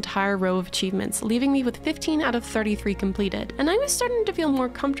completed the entire row of achievements, leaving me with 15 out of 33 completed, and I was starting to feel more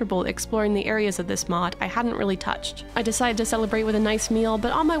comfortable exploring the areas of this mod I hadn't really touched. I decided to celebrate with a nice meal,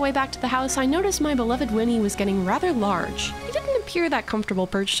 but on my way back to the house, I noticed my beloved Winnie was getting rather large. He didn't appear that comfortable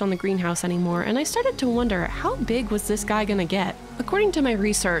perched on the greenhouse anymore, and I started to wonder, how big was this guy gonna get? According to my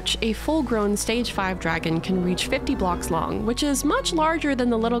research, a full-grown stage 5 dragon can reach 50 blocks long, which is much larger than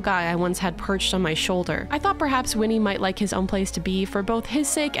the little guy I once had perched on my shoulder. I thought perhaps Winnie might like his own place to be for both his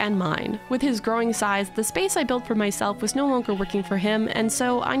sake and mine. With his growing size, the space I built for myself was no longer working for him, and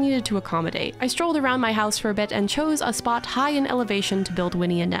so I needed to accommodate. I strolled around my house for a bit and chose a spot high in elevation to build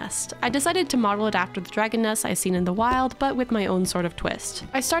Winnie a nest. I decided to model it after the dragon nest I've seen in the wild, but with my own sort of twist.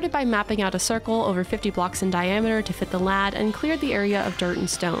 I started by mapping out a circle over 50 blocks in diameter to fit the lad and cleared the area of dirt and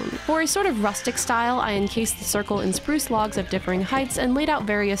stone. For a sort of rustic style, I encased the circle in spruce logs of differing heights and laid out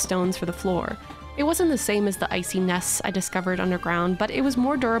various stones for the floor. It wasn't the same as the icy nests I discovered underground, but it was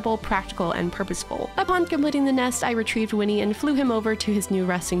more durable, practical, and purposeful. Upon completing the nest, I retrieved Winnie and flew him over to his new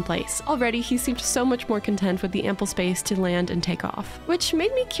resting place. Already, he seemed so much more content with the ample space to land and take off. Which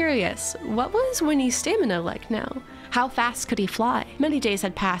made me curious, what was Winnie's stamina like now? How fast could he fly? Many days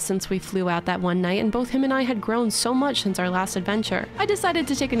had passed since we flew out that one night, and both him and I had grown so much since our last adventure. I decided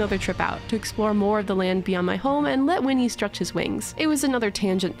to take another trip out, to explore more of the land beyond my home and let Winnie stretch his wings. It was another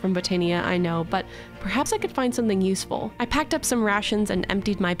tangent from Botania, I know, but perhaps I could find something useful. I packed up some rations and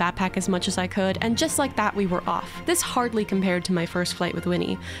emptied my backpack as much as I could, and just like that we were off. This hardly compared to my first flight with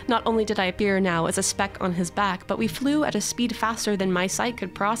Winnie. Not only did I appear now as a speck on his back, but we flew at a speed faster than my sight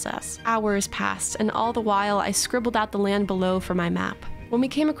could process. Hours passed, and all the while I scribbled out the land below for my map. When we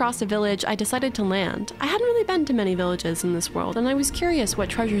came across a village, I decided to land. I hadn't really been to many villages in this world, and I was curious what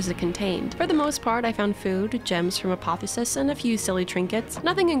treasures it contained. For the most part, I found food, gems from Apotheosis, and a few silly trinkets.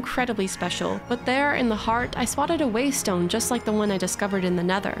 Nothing incredibly special, but there, in the heart, I spotted a waystone just like the one I discovered in the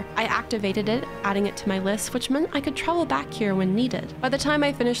Nether. I activated it, adding it to my list, which meant I could travel back here when needed. By the time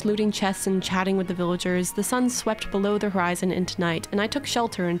I finished looting chests and chatting with the villagers, the sun swept below the horizon into night, and I took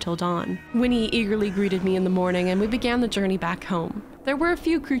shelter until dawn. Winnie eagerly greeted me in the morning, and we began the journey back home. There were a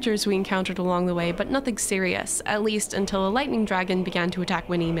few creatures we encountered along the way, but nothing serious, at least until a lightning dragon began to attack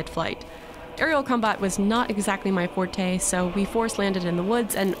Winnie mid-flight. Aerial combat was not exactly my forte, so we force landed in the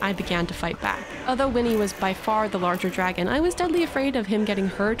woods and I began to fight back. Although Winnie was by far the larger dragon, I was deadly afraid of him getting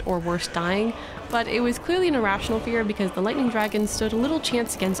hurt or worse dying, but it was clearly an irrational fear because the lightning dragon stood little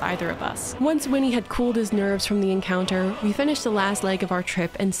chance against either of us. Once Winnie had cooled his nerves from the encounter, we finished the last leg of our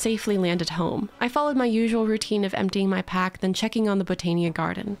trip and safely landed home. I followed my usual routine of emptying my pack, then checking on the Botania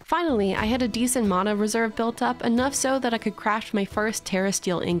garden. Finally, I had a decent mana reserve built up, enough so that I could craft my first Terra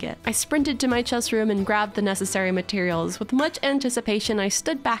Steel ingot. I sprinted to my chest room and grabbed the necessary materials. With much anticipation, I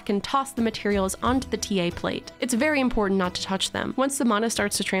stood back and tossed the materials onto the TA plate. It's very important not to touch them. Once the mana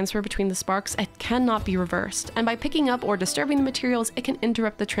starts to transfer between the sparks, it cannot be reversed, and by picking up or disturbing the materials, it can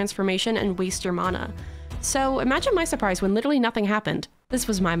interrupt the transformation and waste your mana. So imagine my surprise when literally nothing happened. This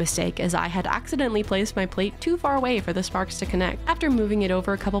was my mistake, as I had accidentally placed my plate too far away for the sparks to connect. After moving it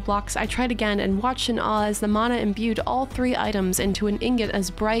over a couple blocks, I tried again and watched in awe as the mana imbued all three items into an ingot as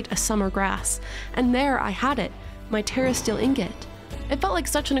bright as summer grass. And there I had it, my Terra Steel ingot. It felt like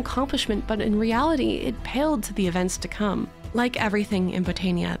such an accomplishment, but in reality, it paled to the events to come. Like everything in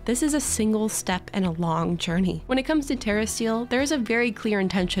Botania, this is a single step in a long journey. When it comes to TerraSteel, there is a very clear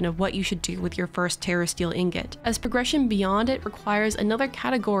intention of what you should do with your first TerraSteel ingot, as progression beyond it requires another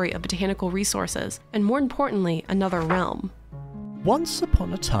category of botanical resources, and more importantly, another realm. Once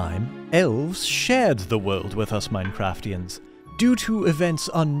upon a time, elves shared the world with us Minecraftians. Due to events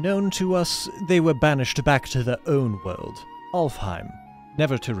unknown to us, they were banished back to their own world, Alfheim,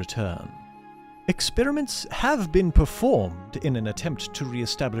 never to return. Experiments have been performed in an attempt to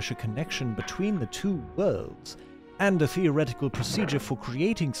re-establish a connection between the two worlds, and a theoretical procedure for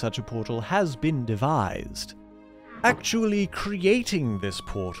creating such a portal has been devised. Actually creating this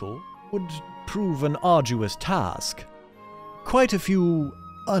portal would prove an arduous task. Quite a few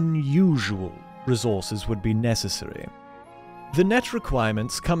unusual resources would be necessary. The net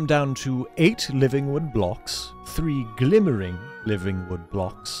requirements come down to 8 living wood blocks, 3 glimmering living wood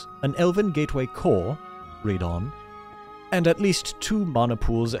blocks, an elven gateway core, read on, and at least 2 mana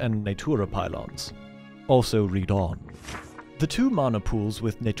pools and natura pylons, also read on. The 2 mana pools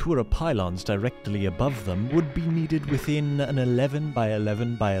with natura pylons directly above them would be needed within an 11 by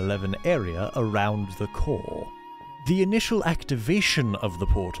 11 by 11 area around the core. The initial activation of the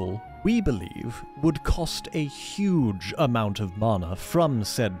portal, we believe, would cost a huge amount of mana from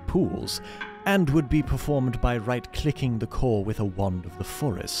said pools, and would be performed by right-clicking the core with a Wand of the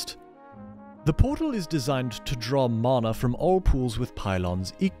Forest. The portal is designed to draw mana from all pools with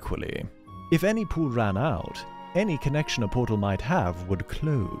pylons equally. If any pool ran out, any connection a portal might have would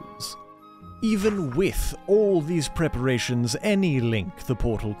close. Even with all these preparations, any link the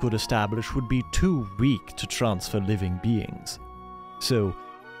portal could establish would be too weak to transfer living beings. So,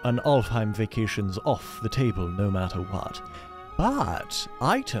 an Alfheim vacation's off the table no matter what. But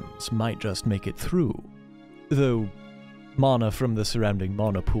items might just make it through. Though, mana from the surrounding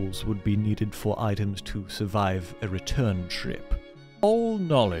mana pools would be needed for items to survive a return trip. All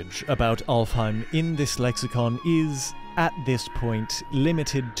knowledge about Alfheim in this lexicon is, at this point,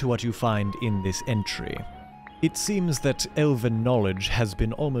 limited to what you find in this entry. It seems that elven knowledge has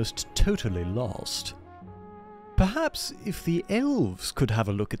been almost totally lost. Perhaps if the elves could have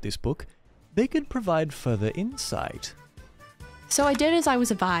a look at this book, they could provide further insight. So I did as I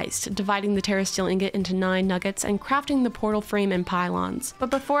was advised, dividing the TerraSteel ingot into 9 nuggets and crafting the portal frame and pylons. But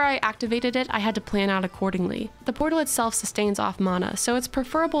before I activated it, I had to plan out accordingly. The portal itself sustains off mana, so it's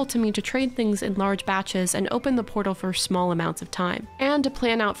preferable to me to trade things in large batches and open the portal for small amounts of time. And to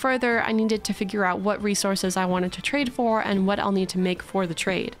plan out further, I needed to figure out what resources I wanted to trade for and what I'll need to make for the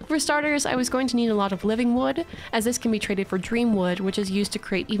trade. For starters, I was going to need a lot of living wood, as this can be traded for dream wood, which is used to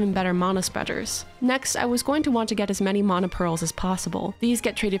create even better mana spreaders. Next, I was going to want to get as many mana pearls as possible. These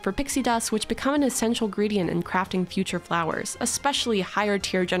get traded for pixie dust, which become an essential ingredient in crafting future flowers, especially higher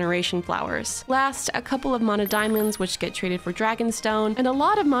tier generation flowers. Last, a couple of mana diamonds, which get traded for dragonstone, and a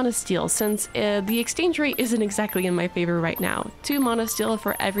lot of mana steel, since the exchange rate isn't exactly in my favor right now. 2 mana steel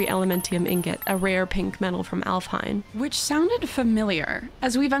for every elementium ingot, a rare pink metal from Alfheim. Which sounded familiar.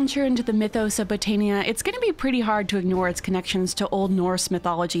 As we venture into the mythos of Botania, it's going to be pretty hard to ignore its connections to Old Norse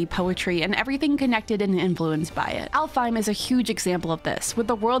mythology, poetry, and everything connected and influenced by it. Alfheim is a huge example of this, with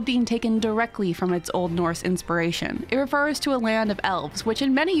the world being taken directly from its Old Norse inspiration. It refers to a land of elves, which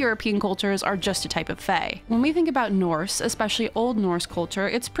in many European cultures are just a type of fae. When we think about Norse, especially Old Norse culture,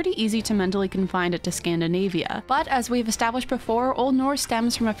 it's pretty easy to mentally confine it to Scandinavia. But as we've established before, Old Norse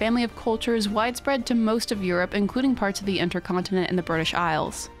stems from a family of cultures widespread to most of Europe, including parts of the Intercontinent and the British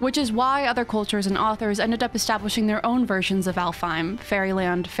Isles. Which is why other cultures and authors ended up establishing their own versions of Alfheim,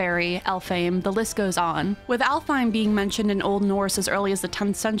 Fairyland, Fairy, Elfheim, the list goes on, with Alfheim being mentioned in Old Norse as early as the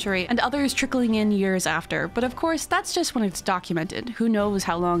 10th century, and others trickling in years after. But of course, that's just when it's documented. Who knows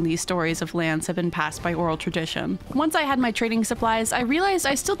how long these stories of lands have been passed by oral tradition. Once I had my trading supplies, I realized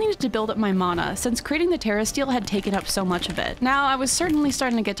I still needed to build up my mana, since creating the TerraSteel had taken up so much of it. Now, I was certainly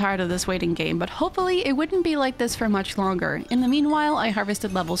starting to get tired of this waiting game, but hopefully it wouldn't be like this for much longer. In the meanwhile, I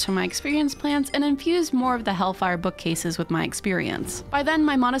harvested levels from my experience plants and infused more of the Hellfire bookcases with my experience. By then,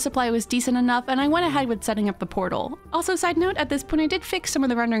 my mana supply was decent enough, and I went ahead with setting up the portal. Also, side note, at this point I did fix some of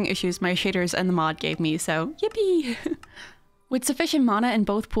the rendering issues my shaders and the mod gave me, so yippee! With sufficient mana in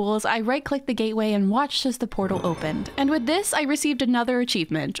both pools, I right-clicked the gateway and watched as the portal opened. And with this, I received another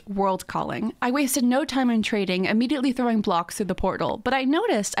achievement, World Calling. I wasted no time in trading, immediately throwing blocks through the portal, but I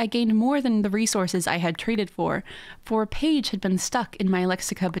noticed I gained more than the resources I had traded for a page had been stuck in my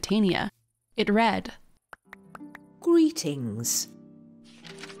Lexica Botania. It read, "Greetings.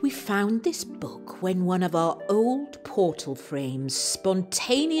 We found this book when one of our old portal frames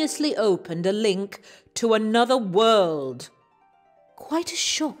spontaneously opened a link to another world. Quite a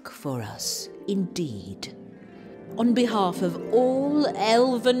shock for us, indeed. On behalf of all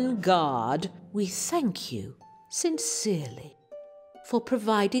Elven Guard, we thank you sincerely for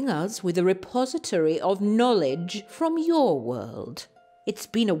providing us with a repository of knowledge from your world. It's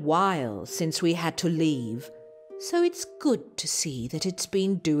been a while since we had to leave, so it's good to see that it's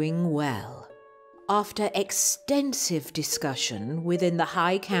been doing well. After extensive discussion within the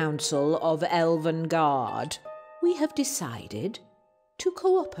High Council of Elven Guard, we have decided to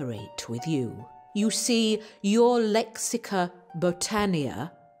cooperate with you. You see, your lexica Botania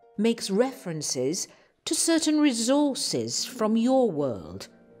makes references to certain resources from your world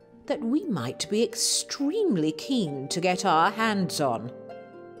that we might be extremely keen to get our hands on.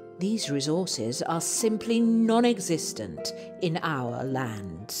 These resources are simply non-existent in our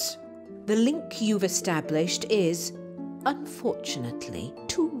lands. The link you've established is, unfortunately,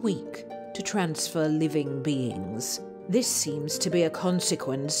 too weak to transfer living beings. This seems to be a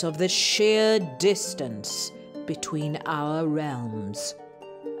consequence of the sheer distance between our realms.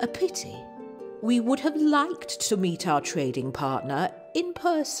 A pity. We would have liked to meet our trading partner in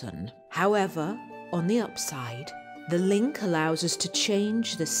person. However, on the upside, the link allows us to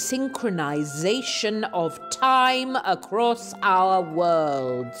change the synchronization of time across our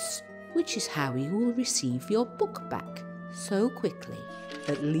worlds, which is how you will receive your book back so quickly,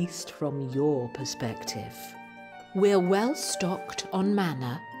 at least from your perspective. We're well stocked on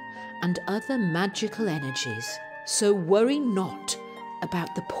mana and other magical energies, so worry not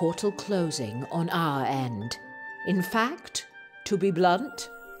about the portal closing on our end. In fact, to be blunt,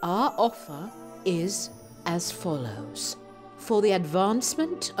 our offer is as follows. For the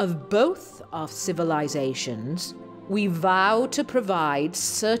advancement of both our civilizations, we vow to provide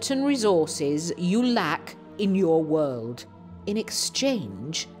certain resources you lack in your world, in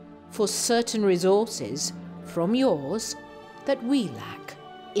exchange for certain resources from yours that we lack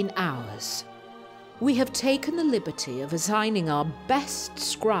in ours. We have taken the liberty of assigning our best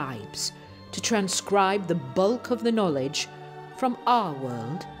scribes to transcribe the bulk of the knowledge from our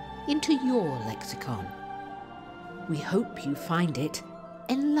world into your lexicon. We hope you find it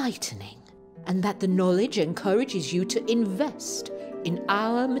enlightening and that the knowledge encourages you to invest in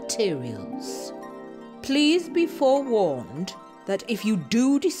our materials. Please be forewarned that if you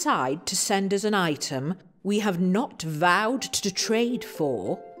do decide to send us an item we have not vowed to trade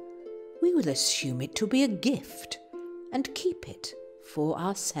for, we will assume it to be a gift and keep it for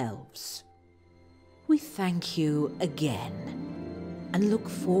ourselves. We thank you again and look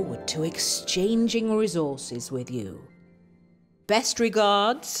forward to exchanging resources with you. Best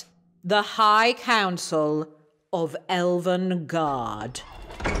regards, the High Council of Elven Guard.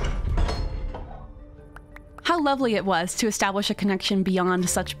 How lovely it was to establish a connection beyond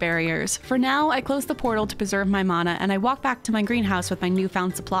such barriers. For now, I close the portal to preserve my mana, and I walk back to my greenhouse with my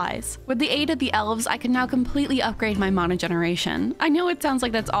newfound supplies. With the aid of the elves, I can now completely upgrade my mana generation. I know it sounds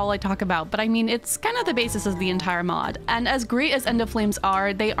like that's all I talk about, but I mean, it's kind of the basis of the entire mod. And as great as End of Flames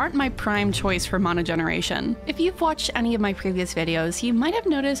are, they aren't my prime choice for mana generation. If you've watched any of my previous videos, you might have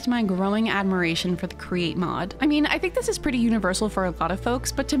noticed my growing admiration for the Create mod. I mean, I think this is pretty universal for a lot of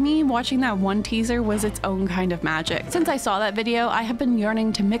folks, but to me, watching that one teaser was its own kind of magic. Since I saw that video, I have been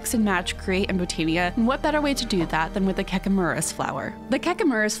yearning to mix and match Create and Botania, and what better way to do that than with the Kekamuras flower? The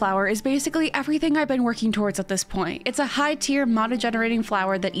Kekamuras flower is basically everything I've been working towards at this point. It's a high-tier mana-generating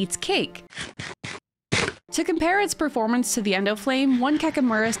flower that eats cake. To compare its performance to the Endoflame, one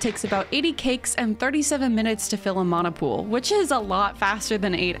Kekamuras takes about 80 cakes and 37 minutes to fill a mana pool, which is a lot faster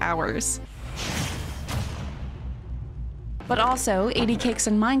than 8 hours. But also, 80 cakes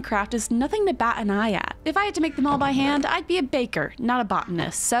in Minecraft is nothing to bat an eye at. If I had to make them all by hand, I'd be a baker, not a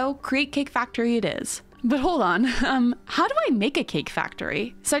botanist, so Create Cake Factory it is. But hold on, how do I make a cake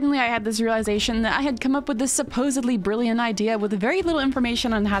factory? Suddenly I had this realization that I had come up with this supposedly brilliant idea with very little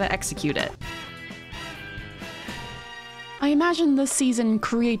information on how to execute it. I imagine the seasoned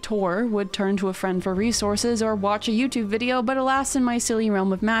creator would turn to a friend for resources or watch a YouTube video, but alas, in my silly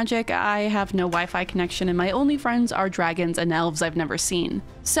realm of magic, I have no Wi-Fi connection and my only friends are dragons and elves I've never seen.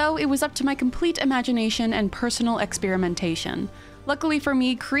 So it was up to my complete imagination and personal experimentation. Luckily for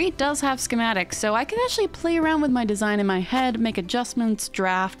me, Create does have schematics, so I can actually play around with my design in my head, make adjustments,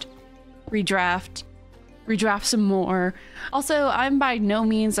 draft, redraft some more. Also, I'm by no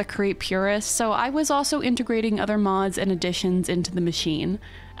means a Create purist, so I was also integrating other mods and additions into the machine.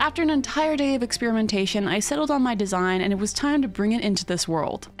 After an entire day of experimentation, I settled on my design and it was time to bring it into this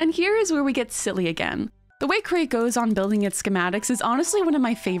world. And here is where we get silly again. The way Create goes on building its schematics is honestly one of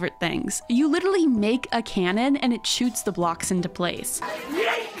my favorite things. You literally make a cannon and it shoots the blocks into place.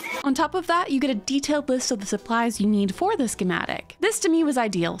 On top of that, you get a detailed list of the supplies you need for the schematic. This to me was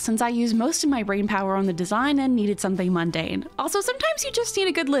ideal, since I used most of my brain power on the design and needed something mundane. Also, sometimes you just need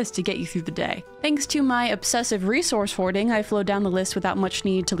a good list to get you through the day. Thanks to my obsessive resource hoarding, I flowed down the list without much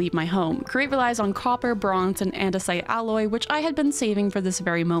need to leave my home. Create relies on copper, bronze, and andesite alloy, which I had been saving for this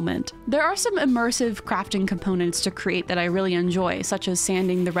very moment. There are some immersive crafting components to create that I really enjoy, such as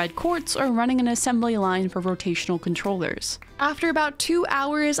sanding the red quartz or running an assembly line for rotational controllers. After about 2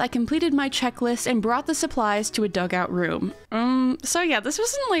 hours, I completed my checklist and brought the supplies to a dugout room. So yeah, this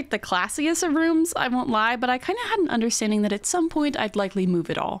wasn't like the classiest of rooms, I won't lie, but I kinda had an understanding that at some point I'd likely move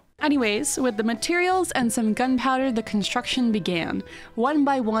it all. Anyways, with the materials and some gunpowder, the construction began. One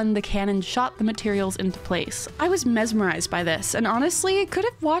by one, the cannon shot the materials into place. I was mesmerized by this, and honestly, could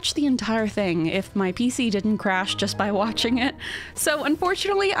have watched the entire thing if my PC didn't crash just by watching it. So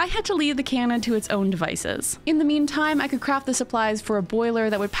unfortunately, I had to leave the cannon to its own devices. In the meantime, I could craft the supplies for a boiler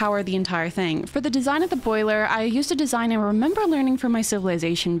that would power the entire thing. For the design of the boiler, I used a design I remember learning from my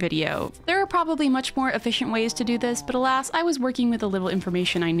Civilization video. There are probably much more efficient ways to do this, but alas, I was working with the little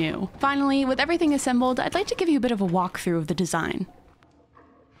information I knew. Finally, with everything assembled, I'd like to give you a bit of a walkthrough of the design.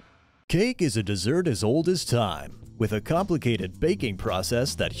 Cake is a dessert as old as time, with a complicated baking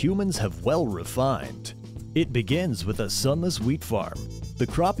process that humans have well refined. It begins with a sunless wheat farm. The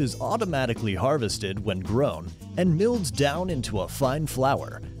crop is automatically harvested when grown and milled down into a fine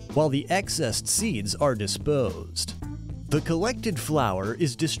flour, while the excess seeds are disposed. The collected flour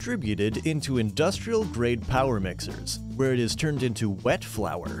is distributed into industrial-grade power mixers, where it is turned into wet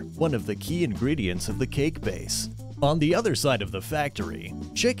flour, one of the key ingredients of the cake base. On the other side of the factory,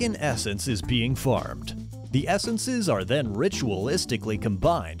 chicken essence is being farmed. The essences are then ritualistically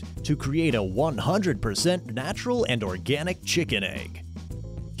combined to create a 100% natural and organic chicken egg.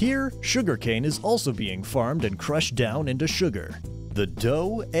 Here, sugarcane is also being farmed and crushed down into sugar. The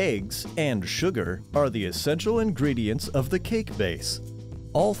dough, eggs, and sugar are the essential ingredients of the cake base.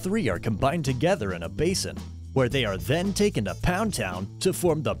 All three are combined together in a basin, where they are then taken to Pound Town to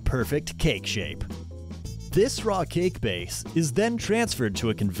form the perfect cake shape. This raw cake base is then transferred to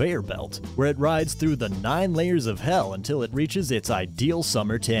a conveyor belt, where it rides through the 9 layers of hell until it reaches its ideal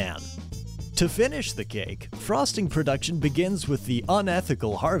summer tan. To finish the cake, frosting production begins with the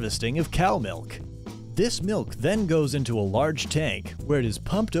unethical harvesting of cow milk. This milk then goes into a large tank, where it is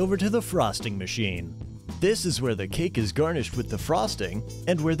pumped over to the frosting machine. This is where the cake is garnished with the frosting,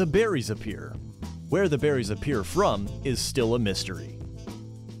 and where the berries appear. Where the berries appear from is still a mystery.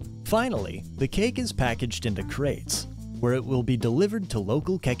 Finally, the cake is packaged into crates, where it will be delivered to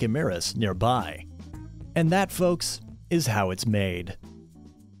local kekimeras nearby. And that, folks, is how it's made.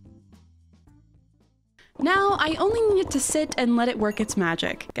 Now, I only needed to sit and let it work its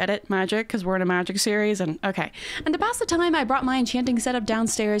magic. Get it? Magic? Because we're in a magic series, and okay. And to pass the time, I brought my enchanting setup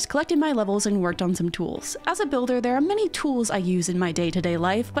downstairs, collected my levels, and worked on some tools. As a builder, there are many tools I use in my day-to-day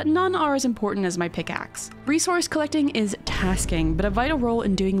life, but none are as important as my pickaxe. Resource collecting is tasking, but a vital role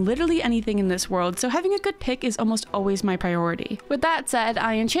in doing literally anything in this world, so having a good pick is almost always my priority. With that said,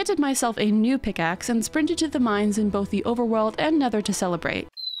 I enchanted myself a new pickaxe and sprinted to the mines in both the overworld and nether to celebrate.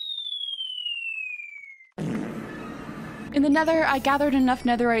 In the nether, I gathered enough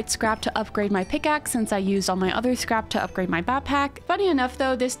netherite scrap to upgrade my pickaxe since I used all my other scrap to upgrade my backpack. Funny enough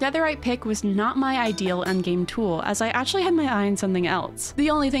though, this netherite pick was not my ideal endgame tool, as I actually had my eye on something else. The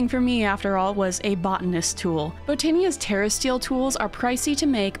only thing for me, after all, was a botanist tool. Botania's terrasteel tools are pricey to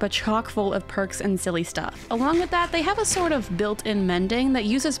make, but chock full of perks and silly stuff. Along with that, they have a sort of built-in mending that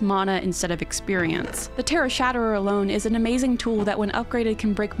uses mana instead of experience. The Terra Shatterer alone is an amazing tool that when upgraded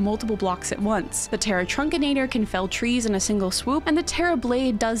can break multiple blocks at once. The Terra Trunkinator can fell trees in a single swoop, and the Terra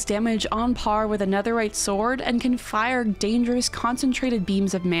Blade does damage on par with a netherite sword and can fire dangerous concentrated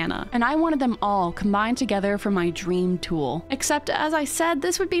beams of mana. And I wanted them all combined together for my dream tool. Except, as I said,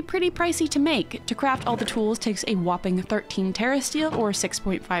 this would be pretty pricey to make. To craft all the tools takes a whopping 13 terrasteel or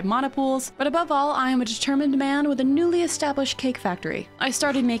 6.5 mana pools, but above all, I am a determined man with a newly established cake factory. I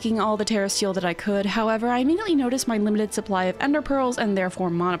started making all the terrasteel that I could, however, I immediately noticed my limited supply of ender pearls and therefore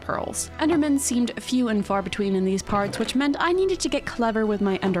mana pearls. Endermen seemed few and far between in these parts, which meant I needed to get clever with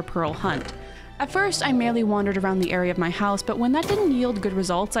my ender pearl hunt. At first, I merely wandered around the area of my house, but when that didn't yield good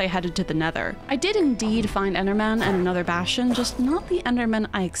results, I headed to the nether. I did indeed find endermen and another bastion, just not the endermen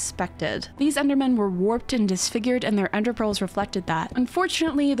I expected. These endermen were warped and disfigured, and their ender pearls reflected that.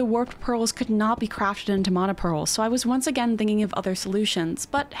 Unfortunately, the warped pearls could not be crafted into mana pearls, so I was once again thinking of other solutions.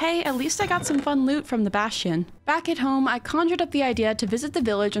 But hey, at least I got some fun loot from the bastion. Back at home, I conjured up the idea to visit the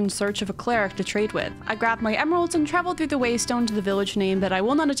village in search of a cleric to trade with. I grabbed my emeralds and traveled through the waystone to the village name that I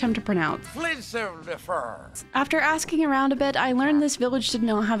will not attempt to pronounce. massive difference. After asking around a bit, I learned this village did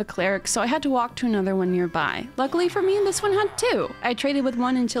not have a cleric, so I had to walk to another one nearby. Luckily for me, this one had 2. I traded with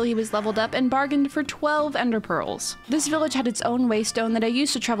one until he was leveled up and bargained for 12 ender pearls. This village had its own waystone that I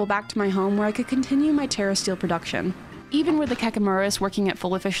used to travel back to my home where I could continue my terra steel production. Even with the Kekamuras working at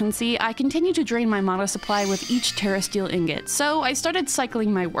full efficiency, I continued to drain my mana supply with each terra steel ingot, so I started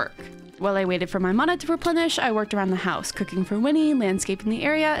cycling my work. While I waited for my mana to replenish, I worked around the house, cooking for Winnie, landscaping the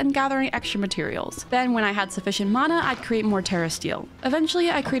area, and gathering extra materials. Then, when I had sufficient mana, I'd create more terra steel.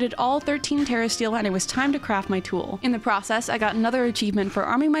 Eventually, I created all 13 terra steel and it was time to craft my tool. In the process, I got another achievement for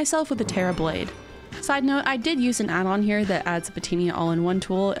arming myself with a terra blade. Side note, I did use an add-on here that adds a Botania all-in-one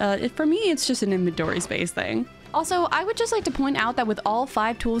tool. For me, it's just an inventory space thing. Also, I would just like to point out that with all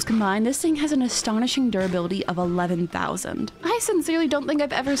 5 tools combined, this thing has an astonishing durability of 11,000. I sincerely don't think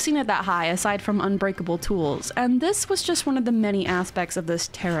I've ever seen it that high aside from unbreakable tools, and this was just one of the many aspects of this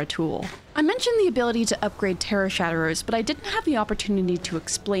Terra tool. I mentioned the ability to upgrade Terra Shatterers, but I didn't have the opportunity to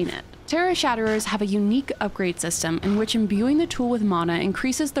explain it. Terra Shatterers have a unique upgrade system in which imbuing the tool with mana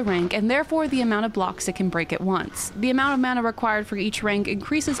increases the rank and therefore the amount of blocks it can break at once. The amount of mana required for each rank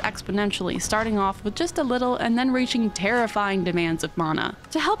increases exponentially, starting off with just a little and then reaching terrifying demands of mana.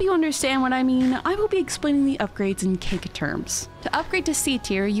 To help you understand what I mean, I will be explaining the upgrades in cake terms. To upgrade to C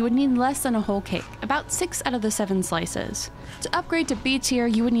tier, you would need less than a whole cake, about 6 out of the 7 slices. To upgrade to B tier,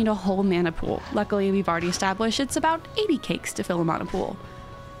 you would need a whole mana pool. Luckily, we've already established it's about 80 cakes to fill a mana pool.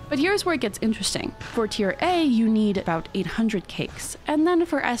 But here's where it gets interesting. For tier A, you need about 800 cakes, and then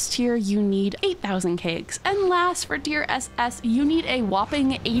for S tier, you need 8,000 cakes, and last, for tier SS, you need a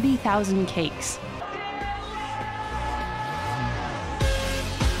whopping 80,000 cakes.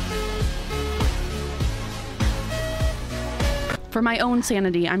 For my own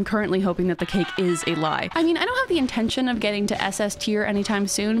sanity, I'm currently hoping that the cake is a lie. I mean, I don't have the intention of getting to SS tier anytime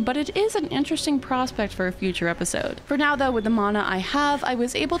soon, but it is an interesting prospect for a future episode. For now though, with the mana I have, I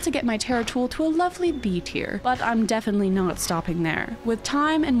was able to get my Terra tool to a lovely B tier, but I'm definitely not stopping there. With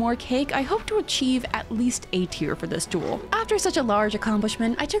time and more cake, I hope to achieve at least A tier for this tool. After such a large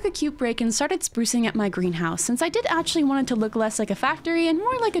accomplishment, I took a cute break and started sprucing up my greenhouse, since I did actually want it to look less like a factory and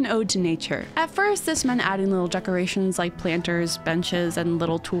more like an ode to nature. At first, this meant adding little decorations like planters, benches, and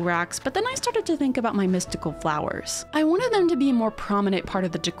little tool racks, but then I started to think about my mystical flowers. I wanted them to be a more prominent part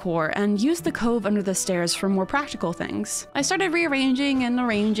of the decor and use the cove under the stairs for more practical things. I started rearranging and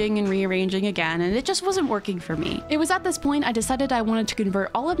arranging and rearranging again, and it just wasn't working for me. It was at this point I decided I wanted to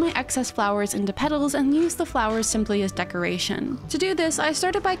convert all of my excess flowers into petals and use the flowers simply as decoration. To do this, I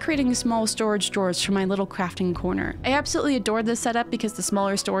started by creating small storage drawers for my little crafting corner. I absolutely adored this setup because the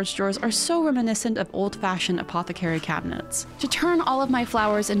smaller storage drawers are so reminiscent of old-fashioned apothecary cabinets. To turn all of my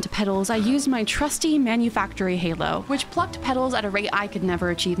flowers into petals, I used my trusty manufactory halo, which plucked petals at a rate I could never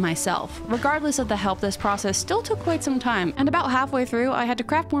achieve myself. Regardless of the help, this process still took quite some time, and about halfway through, I had to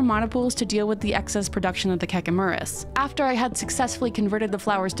craft more mana pools to deal with the excess production of the Kekamuras. After I had successfully converted the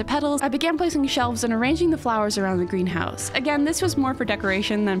flowers to petals, I began placing shelves and arranging the flowers around the greenhouse. Again, this was more for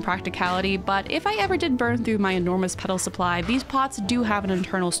decoration than practicality, but if I ever did burn through my enormous petal supply, these pots do have an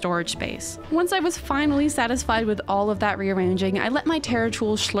internal storage space. Once I was finally satisfied with all of that rearranging, I let my Terra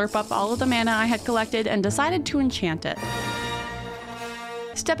tool slurp up all of the mana I had collected and decided to enchant it.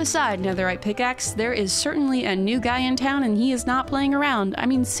 Step aside, netherite pickaxe. There is certainly a new guy in town and he is not playing around. I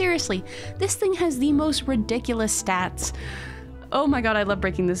mean, seriously, this thing has the most ridiculous stats. Oh my god, I love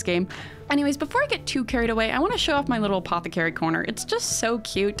breaking this game. Anyways, before I get too carried away, I want to show off my little apothecary corner. It's just so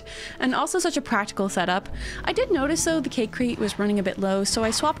cute, and also such a practical setup. I did notice though the cake crate was running a bit low, so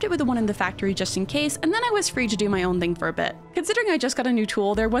I swapped it with the one in the factory just in case, and then I was free to do my own thing for a bit. Considering I just got a new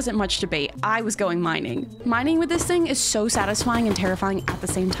tool, there wasn't much debate. I was going mining. Mining with this thing is so satisfying and terrifying at the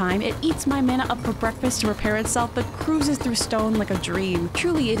same time. It eats my mana up for breakfast to repair itself, but cruises through stone like a dream.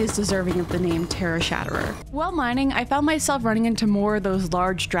 Truly, it is deserving of the name Terra Shatterer. While mining, I found myself running into more of those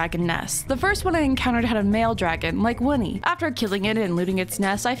large dragon nests. The first one I encountered had a male dragon, like Winnie. After killing it and looting its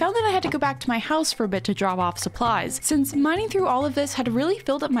nest, I found that I had to go back to my house for a bit to drop off supplies, since mining through all of this had really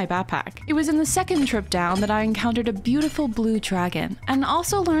filled up my backpack. It was in the second trip down that I encountered a beautiful blue dragon, and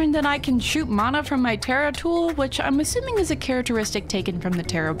also learned that I can shoot mana from my Terra tool, which I'm assuming is a characteristic taken from the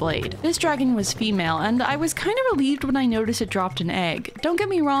Terra blade. This dragon was female, and I was kind of relieved when I noticed it dropped an egg. Don't get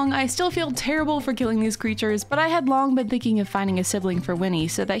me wrong, I still feel terrible for killing these creatures, but I had long been thinking of finding a sibling for Winnie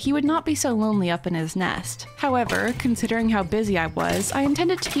so that he would not be be so lonely up in his nest. However, considering how busy I was, I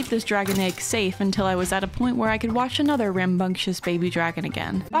intended to keep this dragon egg safe until I was at a point where I could watch another rambunctious baby dragon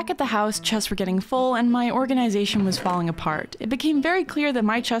again. Back at the house, chests were getting full and my organization was falling apart. It became very clear that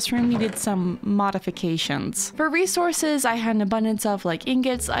my chest room needed some modifications. For resources I had an abundance of, like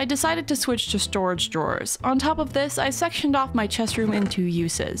ingots, I decided to switch to storage drawers. On top of this, I sectioned off my chest room in 2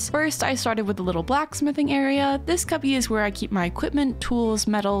 uses. First, I started with a little blacksmithing area. This cubby is where I keep my equipment, tools,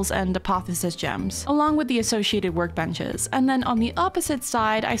 metals, and apotheosis gems, along with the associated workbenches. And then on the opposite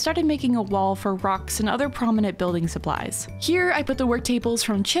side, I started making a wall for rocks and other prominent building supplies. Here, I put the work tables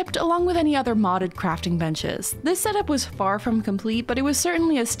from Chipped along with any other modded crafting benches. This setup was far from complete, but it was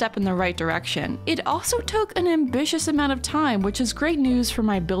certainly a step in the right direction. It also took an ambitious amount of time, which is great news for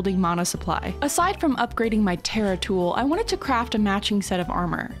my building mana supply. Aside from upgrading my Terra tool, I wanted to craft a matching set of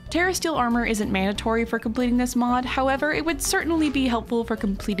armor. Terra Steel armor isn't mandatory for completing this mod, however, it would certainly be helpful for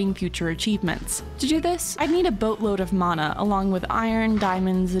completing future achievements. To do this, I'd need a boatload of mana, along with iron,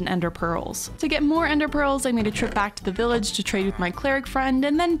 diamonds, and ender pearls. To get more ender pearls, I made a trip back to the village to trade with my cleric friend,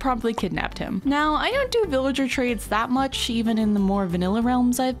 and then promptly kidnapped him. Now, I don't do villager trades that much, even in the more vanilla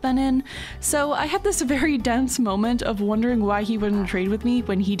realms I've been in, so I had this very dense moment of wondering why he wouldn't trade with me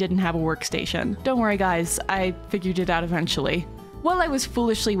when he didn't have a workstation. Don't worry guys, I figured it out eventually. While I was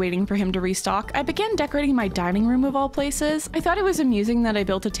foolishly waiting for him to restock, I began decorating my dining room of all places. I thought it was amusing that I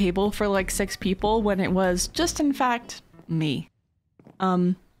built a table for like 6 people when it was just in fact me.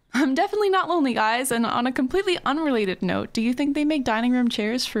 I'm definitely not lonely, guys, and on a completely unrelated note, do you think they make dining room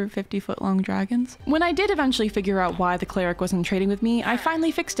chairs for 50-foot-long dragons? When I did eventually figure out why the cleric wasn't trading with me, I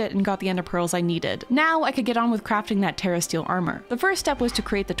finally fixed it and got the ender pearls I needed. Now I could get on with crafting that Terra Steel armor. The first step was to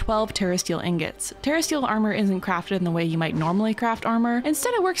create the 12 Terra Steel ingots. Terra Steel armor isn't crafted in the way you might normally craft armor.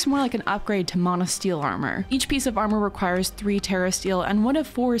 Instead, it works more like an upgrade to Mana Steel armor. Each piece of armor requires 3 Terra Steel and 1 of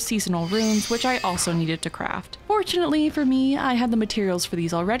 4 seasonal runes, which I also needed to craft. Fortunately for me, I had the materials for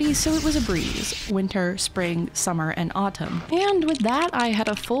these already, so it was a breeze. Winter, spring, summer, and autumn. And with that, I had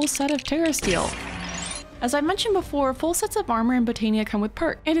a full set of Terra Steel. As I mentioned before, full sets of armor in Botania come with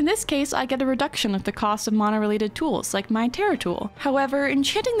perks, and in this case I get a reduction of the cost of mana-related tools, like my Terra tool. However,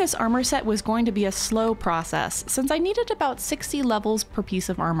 enchanting this armor set was going to be a slow process, since I needed about 60 levels per piece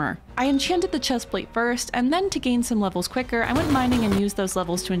of armor. I enchanted the chestplate first, and then to gain some levels quicker, I went mining and used those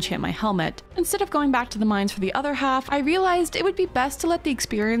levels to enchant my helmet. Instead of going back to the mines for the other half, I realized it would be best to let the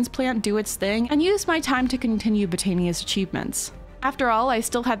experience plant do its thing, and use my time to continue Botania's achievements. After all, I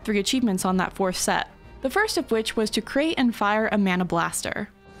still had 3 achievements on that 4th set. The first of which was to create and fire a mana blaster.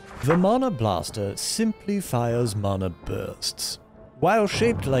 The mana blaster simply fires mana bursts. While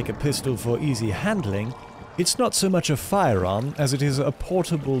shaped like a pistol for easy handling, it's not so much a firearm as it is a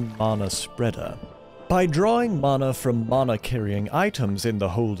portable mana spreader. By drawing mana from mana-carrying items in the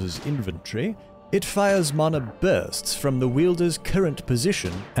holder's inventory, it fires mana bursts from the wielder's current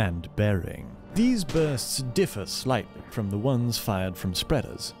position and bearing. These bursts differ slightly from the ones fired from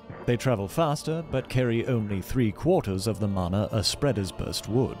spreaders. They travel faster, but carry only 3/4 of the mana a spreader's burst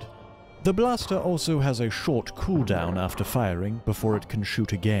would. The blaster also has a short cooldown after firing before it can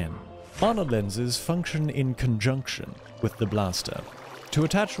shoot again. Mana lenses function in conjunction with the blaster. To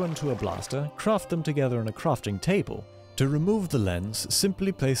attach one to a blaster, craft them together on a crafting table. To remove the lens,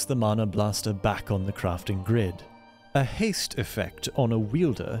 simply place the mana blaster back on the crafting grid. A haste effect on a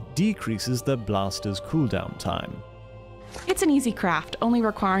wielder decreases the blaster's cooldown time. It's an easy craft, only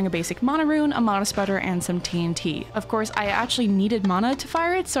requiring a basic mana rune, a mana spreader, and some TNT. Of course, I actually needed mana to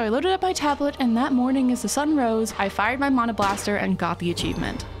fire it, so I loaded up my tablet, and that morning as the sun rose, I fired my mana blaster and got the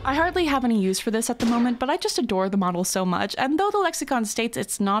achievement. I hardly have any use for this at the moment, but I just adore the model so much, and though the lexicon states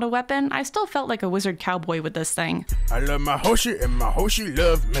it's not a weapon, I still felt like a wizard cowboy with this thing. I love my Hoshi and my Hoshi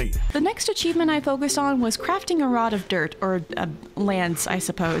love me. The next achievement I focused on was crafting a rod of dirt, or lance, I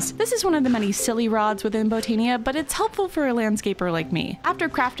suppose. This is one of the many silly rods within Botania, but it's helpful for a landscaper like me. After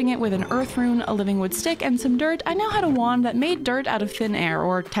crafting it with an earth rune, a living wood stick, and some dirt, I now had a wand that made dirt out of thin air,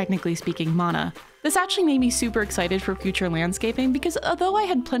 or technically speaking, mana. This actually made me super excited for future landscaping because although I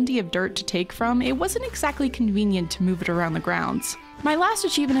had plenty of dirt to take from, it wasn't exactly convenient to move it around the grounds. My last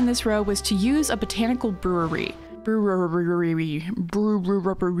achievement in this row was to use a botanical brewery. My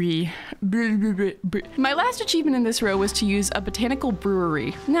last achievement in this row was to use a botanical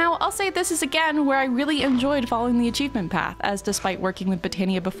brewery. Now, I'll say this is again where I really enjoyed following the achievement path, as despite working with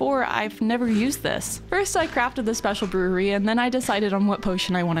Botania before, I've never used this. First, I crafted the special brewery, and then I decided on what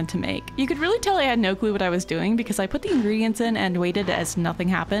potion I wanted to make. You could really tell I had no clue what I was doing because I put the ingredients in and waited as nothing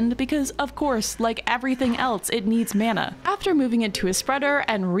happened, because of course, like everything else, it needs mana. After moving it to a spreader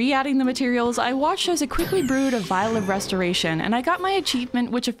and re-adding the materials, I watched as it quickly brewed a File of Restoration, and I got my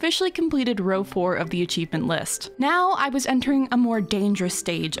achievement, which officially completed row 4 of the achievement list. Now I was entering a more dangerous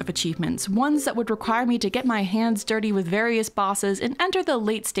stage of achievements, ones that would require me to get my hands dirty with various bosses and enter the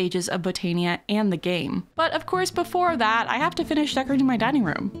late stages of Botania and the game. But of course, before that, I have to finish decorating my dining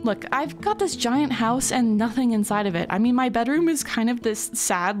room. Look, I've got this giant house and nothing inside of it. I mean, my bedroom is kind of this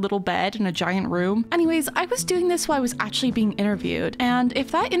sad little bed in a giant room. Anyways, I was doing this while I was actually being interviewed, and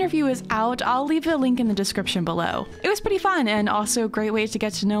if that interview is out, I'll leave a link in the description below. It was pretty fun and also a great way to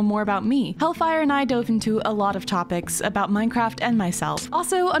get to know more about me. Hellfire and I dove into a lot of topics about Minecraft and myself.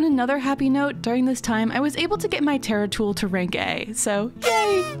 Also, on another happy note, during this time, I was able to get my Terra tool to rank A, so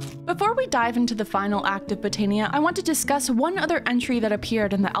yay! Before we dive into the final act of Botania, I want to discuss one other entry that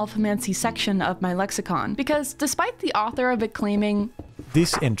appeared in the Alphamancy section of my lexicon, because despite the author of it claiming,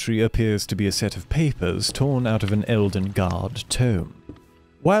 this entry appears to be a set of papers torn out of an Elden Guard tome.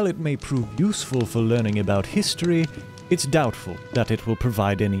 While it may prove useful for learning about history, it's doubtful that it will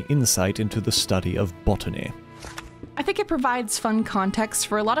provide any insight into the study of botany. I think it provides fun context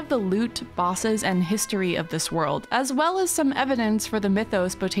for a lot of the loot, bosses, and history of this world, as well as some evidence for the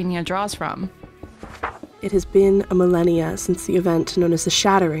mythos Botania draws from. It has been a millennia since the event known as the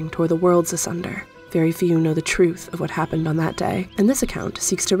Shattering tore the worlds asunder. Very few know the truth of what happened on that day, and this account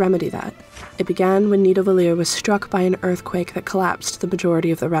seeks to remedy that. It began when Nidavellir was struck by an earthquake that collapsed the majority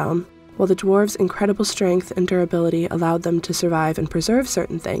of the realm. While the dwarves' incredible strength and durability allowed them to survive and preserve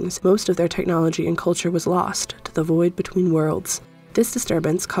certain things, most of their technology and culture was lost to the void between worlds. This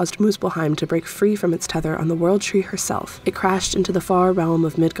disturbance caused Muspelheim to break free from its tether on the World Tree herself. It crashed into the far realm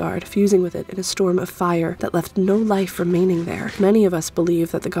of Midgard, fusing with it in a storm of fire that left no life remaining there. Many of us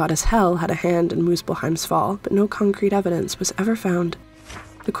believe that the goddess Hel had a hand in Muspelheim's fall, but no concrete evidence was ever found.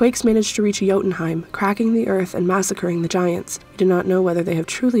 The quakes managed to reach Jotunheim, cracking the earth and massacring the giants. We do not know whether they have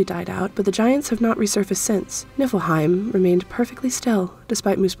truly died out, but the giants have not resurfaced since. Niflheim remained perfectly still,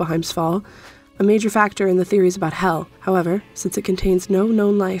 despite Muspelheim's fall, a major factor in the theories about Hel. However, since it contains no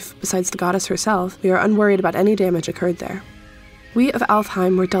known life besides the goddess herself, we are unworried about any damage occurred there. We of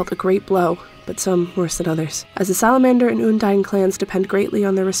Alfheim were dealt a great blow, but some worse than others. As the Salamander and Undyne clans depend greatly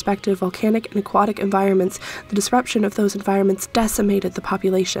on their respective volcanic and aquatic environments, the disruption of those environments decimated the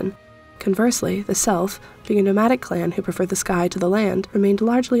population. Conversely, the Self, being a nomadic clan who preferred the sky to the land, remained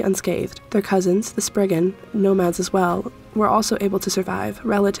largely unscathed. Their cousins, the Spriggan, nomads as well, were also able to survive,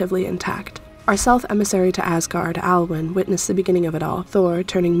 relatively intact. Our self-emissary to Asgard, Alwyn, witnessed the beginning of it all, Thor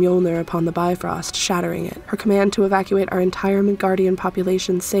turning Mjolnir upon the Bifrost, shattering it. Her command to evacuate our entire Midgardian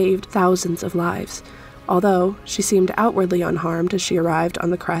population saved thousands of lives. Although she seemed outwardly unharmed as she arrived on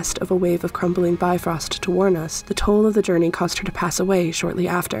the crest of a wave of crumbling Bifrost to warn us, the toll of the journey caused her to pass away shortly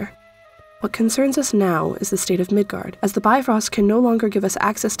after. What concerns us now is the state of Midgard. As the Bifrost can no longer give us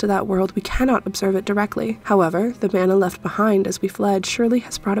access to that world, we cannot observe it directly. However, the mana left behind as we fled surely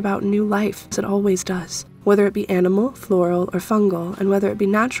has brought about new life, as it always does. Whether it be animal, floral, or fungal, and whether it be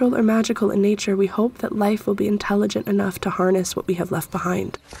natural or magical in nature, we hope that life will be intelligent enough to harness what we have left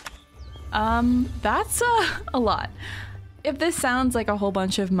behind. That's a lot. If this sounds like a whole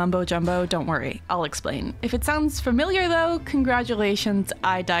bunch of mumbo-jumbo, don't worry, I'll explain. If it sounds familiar though, congratulations,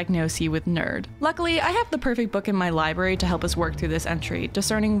 I diagnose you with nerd. Luckily, I have the perfect book in my library to help us work through this entry,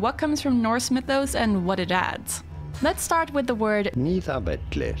 discerning what comes from Norse mythos and what it adds. Let's start with the word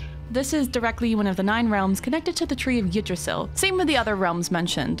Nidavellir. This is directly one of the 9 realms connected to the tree of Yggdrasil. Same with the other realms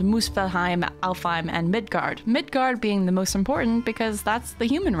mentioned, Muspelheim, Alfheim, and Midgard. Midgard being the most important because that's the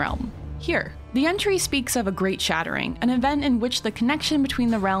human realm. Here. The entry speaks of a great shattering, an event in which the connection between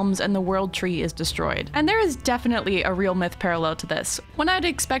the realms and the world tree is destroyed. And there is definitely a real myth parallel to this, one I'd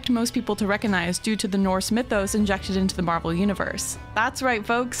expect most people to recognize due to the Norse mythos injected into the Marvel universe. That's right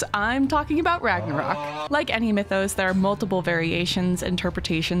folks, I'm talking about Ragnarok. Like any mythos, there are multiple variations,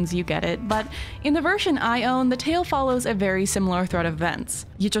 interpretations, you get it, but in the version I own, the tale follows a very similar thread of events.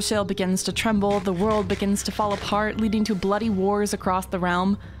 Yggdrasil begins to tremble, the world begins to fall apart, leading to bloody wars across the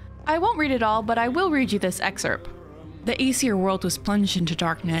realm. I won't read it all, but I will read you this excerpt. The Aesir world was plunged into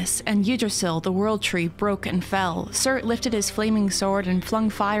darkness, and Yggdrasil, the world tree, broke and fell. Surt lifted his flaming sword and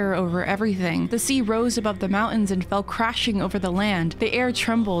flung fire over everything. The sea rose above the mountains and fell crashing over the land. The air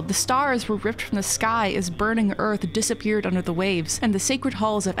trembled, the stars were ripped from the sky as burning earth disappeared under the waves, and the sacred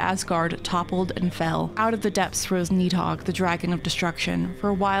halls of Asgard toppled and fell. Out of the depths rose Nidhogg, the dragon of destruction. For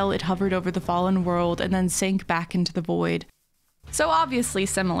a while it hovered over the fallen world and then sank back into the void. So obviously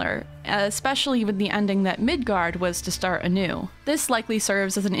similar, especially with the ending that Midgard was to start anew. This likely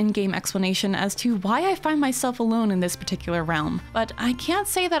serves as an in-game explanation as to why I find myself alone in this particular realm, but I can't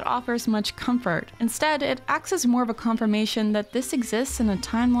say that offers much comfort. Instead, it acts as more of a confirmation that this exists in a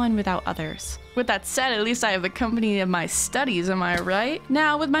timeline without others. With that said, at least I have the company of my studies, am I right?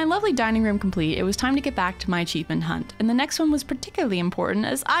 Now, with my lovely dining room complete, it was time to get back to my achievement hunt, and the next one was particularly important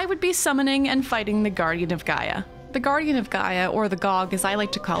as I would be summoning and fighting the Guardian of Gaia. The Guardian of Gaia, or the Gog as I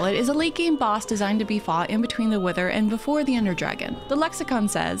like to call it, is a late game boss designed to be fought in between the Wither and before the Ender Dragon. The lexicon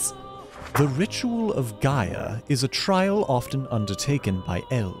says, "The ritual of Gaia is a trial often undertaken by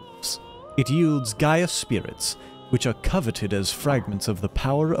elves. It yields Gaia spirits, which are coveted as fragments of the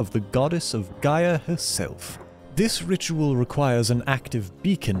power of the goddess of Gaia herself. This ritual requires an active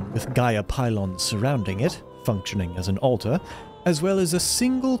beacon with Gaia pylons surrounding it, functioning as an altar, as well as a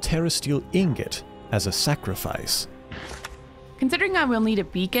single terrestrial ingot as a sacrifice." Considering I will need a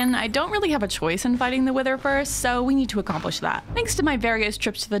beacon, I don't really have a choice in fighting the Wither first, so we need to accomplish that. Thanks to my various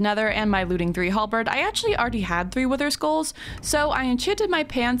trips to the Nether and my looting 3 halberd, I actually already had 3 Wither skulls, so I enchanted my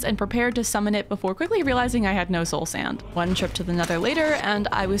pants and prepared to summon it before quickly realizing I had no soul sand. One trip to the Nether later, and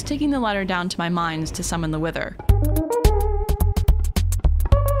I was taking the ladder down to my mines to summon the Wither.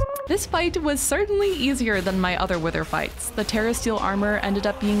 This fight was certainly easier than my other Wither fights. The Terra Steel armor ended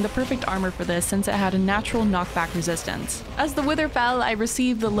up being the perfect armor for this since it had a natural knockback resistance. As the Wither fell, I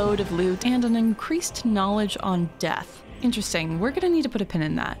received the load of loot and an increased knowledge on death. Interesting, we're gonna need to put a pin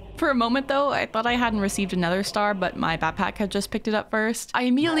in that. For a moment though, I thought I hadn't received another star, but my backpack had just picked it up first. I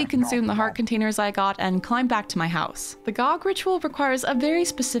immediately consumed the heart containers I got and climbed back to my house. The Gog ritual requires a very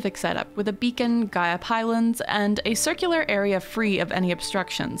specific setup with a beacon, Gaia pylons, and a circular area free of any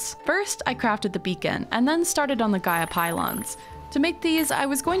obstructions. First, I crafted the beacon, and then started on the Gaia pylons. To make these, I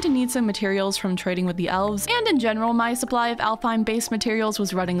was going to need some materials from trading with the elves, and in general, my supply of alpine-based materials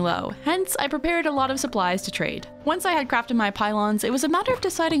was running low, hence I prepared a lot of supplies to trade. Once I had crafted my pylons, it was a matter of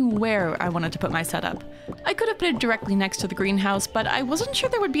deciding where I wanted to put my setup. I could have put it directly next to the greenhouse, but I wasn't sure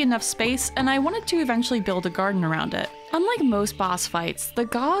there would be enough space, and I wanted to eventually build a garden around it. Unlike most boss fights, the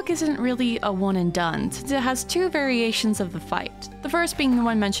Gog isn't really a one and done, since it has 2 variations of the fight. The first being the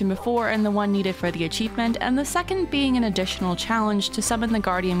one mentioned before and the one needed for the achievement, and the second being an additional challenge to summon the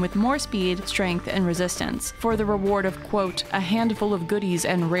Guardian with more speed, strength, and resistance, for the reward of, quote, a handful of goodies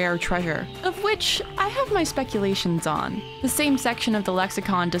and rare treasure, of which I have my speculations on. The same section of the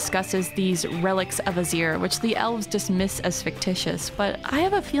lexicon discusses these relics of Azir, which the elves dismiss as fictitious, but I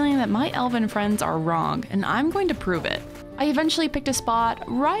have a feeling that my elven friends are wrong, and I'm going to prove it. I eventually picked a spot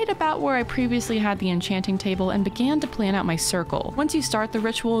right about where I previously had the enchanting table and began to plan out my circle. Once you start the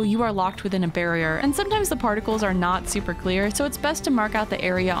ritual, you are locked within a barrier, and sometimes the particles are not super clear, so it's best to mark out the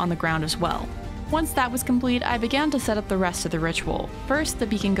area on the ground as well. Once that was complete, I began to set up the rest of the ritual. First, the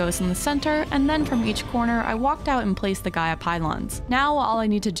beacon goes in the center, and then from each corner, I walked out and placed the Gaia pylons. Now, all I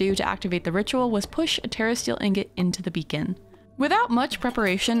need to do to activate the ritual was push a Terra Steel ingot into the beacon. Without much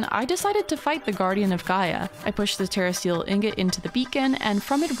preparation, I decided to fight the Guardian of Gaia. I pushed the Terra Steel ingot into the beacon, and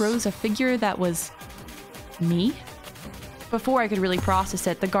from it rose a figure that was... me? Before I could really process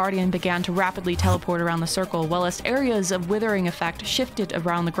it, the Guardian began to rapidly teleport around the circle, whilst areas of withering effect shifted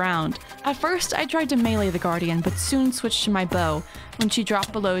around the ground. At first, I tried to melee the Guardian, but soon switched to my bow. When she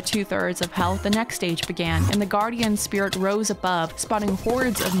dropped below 2/3 of health, the next stage began, and the Guardian's spirit rose above, spawning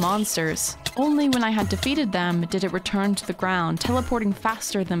hordes of monsters. Only when I had defeated them did it return to the ground, teleporting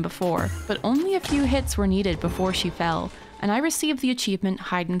faster than before, but only a few hits were needed before she fell, and I received the achievement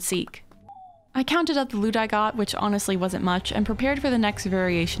Hide and Seek. I counted up the loot I got, which honestly wasn't much, and prepared for the next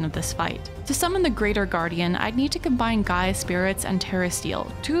variation of this fight. To summon the Greater Guardian, I'd need to combine Gaia Spirits and Terra Steel,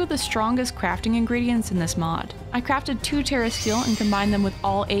 2 of the strongest crafting ingredients in this mod. I crafted 2 Terra Steel and combined them with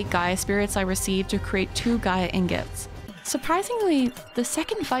all 8 Gaia Spirits I received to create 2 Gaia Ingots. Surprisingly, the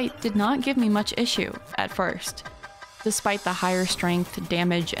second fight did not give me much issue, at first. Despite the higher strength,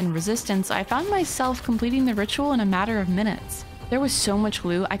 damage, and resistance, I found myself completing the ritual in a matter of minutes. There was so much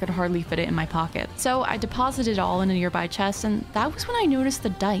loot I could hardly fit it in my pocket. So I deposited it all in a nearby chest, and that was when I noticed the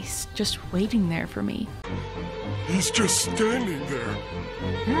dice just waiting there for me. He's just standing there,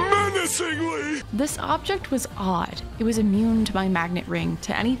 menacingly! This object was odd. It was immune to my magnet ring,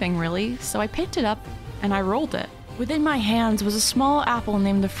 to anything really, so I picked it up and I rolled it. Within my hands was a small apple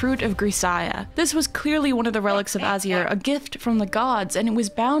named the Fruit of Grisaia. This was clearly one of the relics of Azir, a gift from the gods, and it was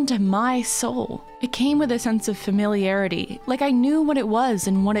bound to my soul. It came with a sense of familiarity, like I knew what it was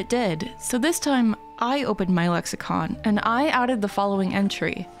and what it did. So this time, I opened my lexicon, and I added the following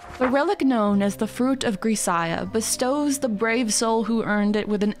entry. The relic known as the Fruit of Grisaia bestows the brave soul who earned it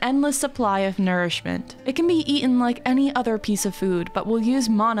with an endless supply of nourishment. It can be eaten like any other piece of food, but will use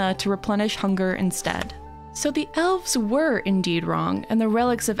mana to replenish hunger instead. So the elves were indeed wrong, and the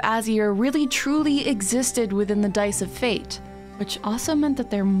relics of Azir really truly existed within the Dice of Fate, which also meant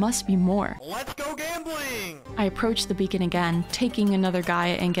that there must be more. Let's go gambling! I approached the beacon again, taking another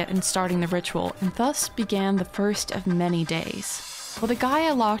Gaia ingot and starting the ritual, and thus began the first of many days. Well, the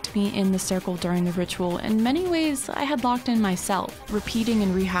Gaia locked me in the circle during the ritual. In many ways, I had locked in myself, repeating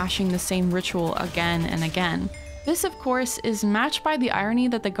and rehashing the same ritual again and again. This, of course, is matched by the irony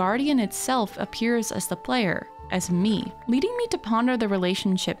that the Guardian itself appears as the player, as me, leading me to ponder the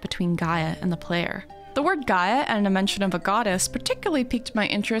relationship between Gaia and the player. The word Gaia and a mention of a goddess particularly piqued my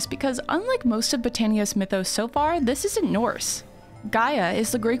interest because unlike most of Botania's mythos so far, this isn't Norse. Gaia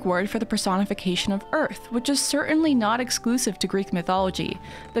is the Greek word for the personification of Earth, which is certainly not exclusive to Greek mythology.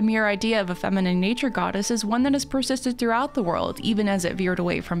 The mere idea of a feminine nature goddess is one that has persisted throughout the world, even as it veered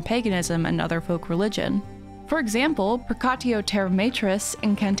away from paganism and other folk religion. For example, Precatio Terra Matris,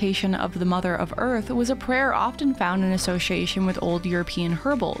 incantation of the Mother of Earth, was a prayer often found in association with old European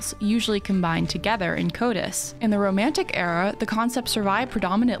herbals, usually combined together in codas. In the Romantic era, the concept survived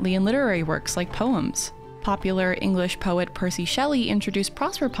predominantly in literary works like poems. Popular English poet Percy Shelley introduced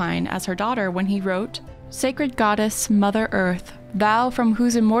Proserpine as her daughter when he wrote, "Sacred goddess, Mother Earth, thou from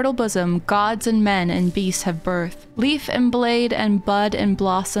whose immortal bosom gods and men and beasts have birth. Leaf and blade and bud and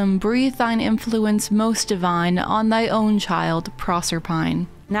blossom breathe thine influence most divine on thy own child, Proserpine."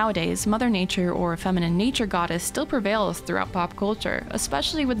 Nowadays, Mother Nature or a feminine nature goddess still prevails throughout pop culture,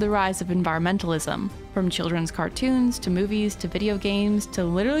 especially with the rise of environmentalism, from children's cartoons to movies to video games to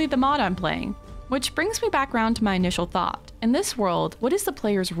literally the mod I'm playing. Which brings me back around to my initial thought. In this world, what is the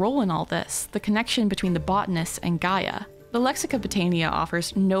player's role in all this? The connection between the botanist and Gaia? The Lexica Botania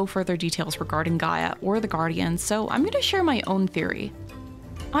offers no further details regarding Gaia or the Guardian, so I'm going to share my own theory.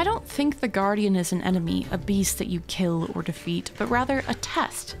 I don't think the Guardian is an enemy, a beast that you kill or defeat, but rather a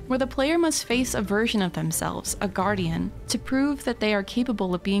test, where the player must face a version of themselves, a Guardian, to prove that they are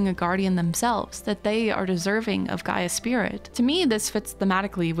capable of being a Guardian themselves, that they are deserving of Gaia's spirit. To me, this fits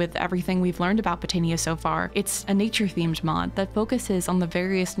thematically with everything we've learned about Botania so far. It's a nature-themed mod that focuses on the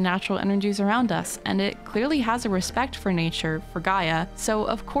various natural energies around us, and it clearly has a respect for nature, for Gaia, so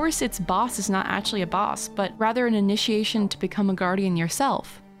of course its boss is not actually a boss, but rather an initiation to become a Guardian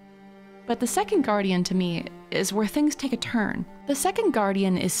yourself. But the second Guardian to me is where things take a turn. The second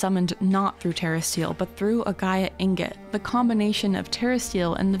Guardian is summoned not through Terrasteel, but through a Gaia ingot, the combination of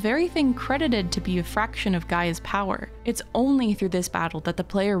Terrasteel and the very thing credited to be a fraction of Gaia's power. It's only through this battle that the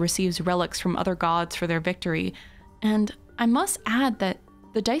player receives relics from other gods for their victory, and I must add that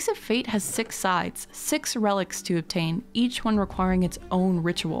the Dice of Fate has 6 sides, 6 relics to obtain, each one requiring its own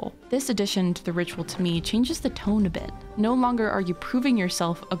ritual. This addition to the ritual to me changes the tone a bit. No longer are you proving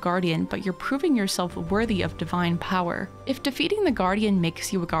yourself a Guardian, but you're proving yourself worthy of divine power. If defeating the Guardian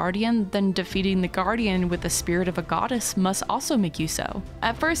makes you a Guardian, then defeating the Guardian with the spirit of a goddess must also make you so.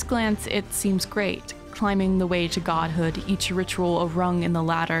 At first glance, it seems great, climbing the way to godhood, each ritual a rung in the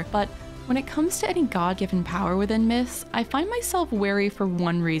ladder, but when it comes to any god-given power within myths, I find myself wary for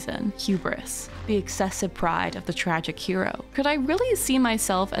one reason: hubris, the excessive pride of the tragic hero. Could I really see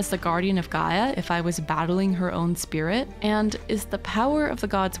myself as the Guardian of Gaia if I was battling her own spirit? And is the power of the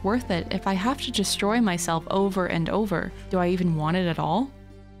gods worth it if I have to destroy myself over and over? Do I even want it at all?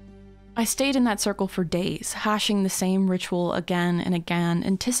 I stayed in that circle for days, hashing the same ritual again and again,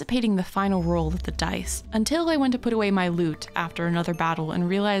 anticipating the final roll of the dice, until I went to put away my loot after another battle and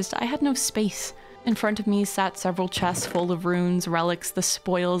realized I had no space. In front of me sat several chests full of runes, relics, the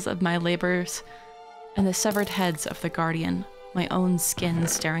spoils of my labors, and the severed heads of the Guardian, my own skin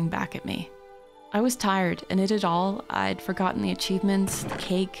staring back at me. I was tired, and in it all, I'd forgotten the achievements, the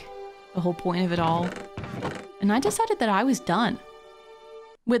cake, the whole point of it all, and I decided that I was done.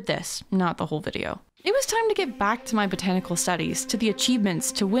 With this, not the whole video. It was time to get back to my botanical studies, to the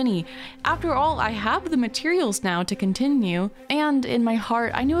achievements, to Winnie. After all, I have the materials now to continue, and in my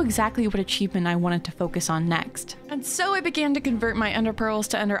heart, I knew exactly what achievement I wanted to focus on next. And so I began to convert my ender pearls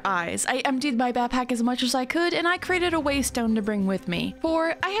to ender eyes. I emptied my backpack as much as I could, and I created a waystone to bring with me.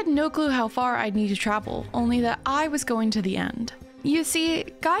 For I had no clue how far I'd need to travel, only that I was going to the end. You see,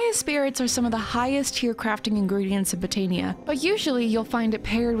 Gaia spirits are some of the highest tier crafting ingredients in Botania, but usually you'll find it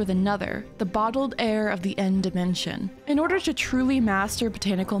paired with another, the bottled air of the end dimension. In order to truly master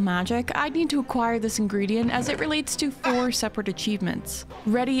botanical magic, I need to acquire this ingredient as it relates to 4 separate achievements.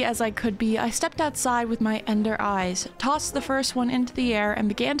 Ready as I could be, I stepped outside with my ender eyes, tossed the first one into the air, and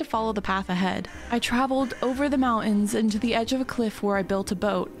began to follow the path ahead. I traveled over the mountains into the edge of a cliff where I built a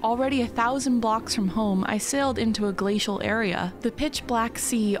boat. Already 1,000 blocks from home, I sailed into a glacial area. The pitch black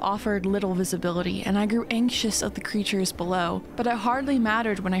sea offered little visibility, and I grew anxious of the creatures below. But it hardly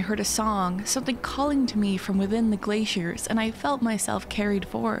mattered when I heard a song, something calling to me from within the glaciers, and I felt myself carried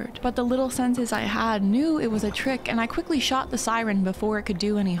forward. But the little senses I had knew it was a trick, and I quickly shot the siren before it could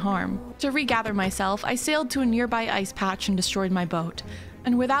do any harm. To regather myself, I sailed to a nearby ice patch and destroyed my boat.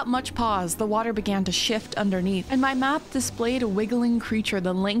 And without much pause, the water began to shift underneath, and my map displayed a wiggling creature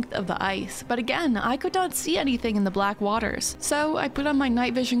the length of the ice. But again, I could not see anything in the black waters. So I put on my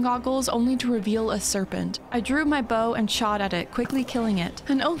night vision goggles only to reveal a serpent. I drew my bow and shot at it, quickly killing it,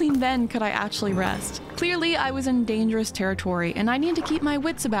 and only then could I actually rest. Clearly, I was in dangerous territory, and I need to keep my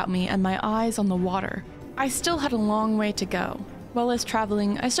wits about me and my eyes on the water. I still had a long way to go. While I was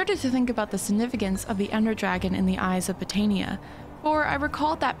traveling, I started to think about the significance of the Ender Dragon in the eyes of Botania. For I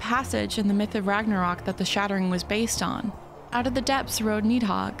recalled that passage in the myth of Ragnarok that the Shattering was based on. Out of the depths rode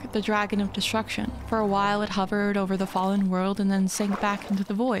Nidhogg, the dragon of destruction. For a while it hovered over the fallen world and then sank back into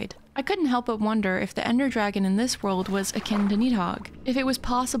the void. I couldn't help but wonder if the Ender Dragon in this world was akin to Nidhogg, if it was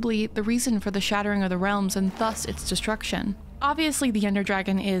possibly the reason for the shattering of the realms and thus its destruction. Obviously, the Ender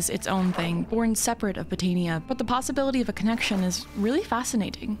Dragon is its own thing, born separate of Botania, but the possibility of a connection is really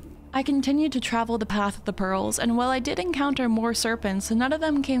fascinating. I continued to travel the path of the pearls, and while I did encounter more serpents, none of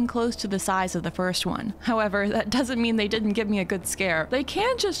them came close to the size of the first one. However, that doesn't mean they didn't give me a good scare. They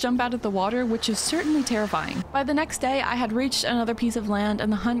can just jump out of the water, which is certainly terrifying. By the next day, I had reached another piece of land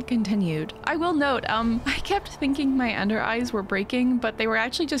and the hunt continued. I will note, I kept thinking my ender eyes were breaking, but they were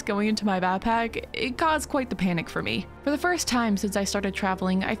actually just going into my backpack. It caused quite the panic for me. For the first time since I started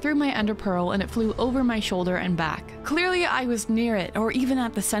traveling, I threw my ender pearl and it flew over my shoulder and back. Clearly, I was near it, or even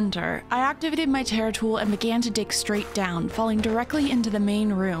at the center. I activated my terra tool and began to dig straight down, falling directly into the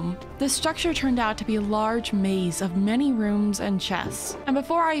main room. The structure turned out to be a large maze of many rooms and chests. And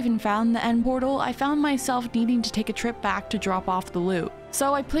before I even found the end portal, I found myself needing to take a trip back to drop off the loot.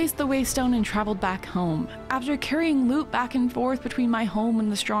 So I placed the waystone and traveled back home. After carrying loot back and forth between my home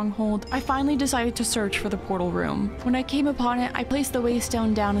and the stronghold, I finally decided to search for the portal room. When I came upon it, I placed the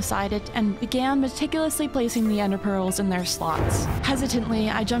waystone down beside it and began meticulously placing the ender pearls in their slots. Hesitantly,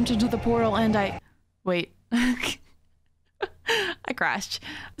 I jumped into the portal and wait. I crashed.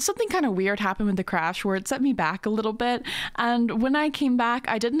 Something kind of weird happened with the crash where it set me back a little bit, and when I came back,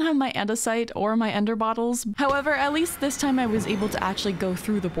 I didn't have my andesite or my ender bottles. However, at least this time I was able to actually go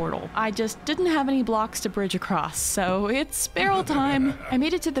through the portal. I just didn't have any blocks to bridge across, so it's barrel time. I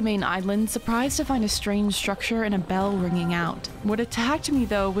made it to the main island, surprised to find a strange structure and a bell ringing out. What attacked me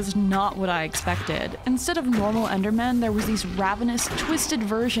though was not what I expected. Instead of normal endermen, there was these ravenous, twisted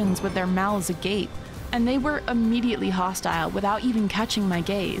versions with their mouths agape. And they were immediately hostile without even catching my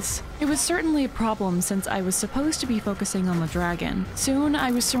gaze. It was certainly a problem since I was supposed to be focusing on the dragon. Soon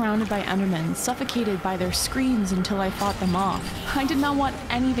I was surrounded by endermen, suffocated by their screams until I fought them off. I did not want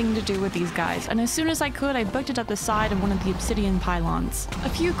anything to do with these guys, and as soon as I could, I booked it at the side of one of the obsidian pylons. A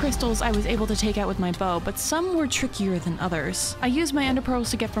few crystals I was able to take out with my bow, but some were trickier than others. I used my ender pearls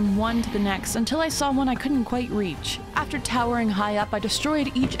to get from one to the next until I saw one I couldn't quite reach. After towering high up, I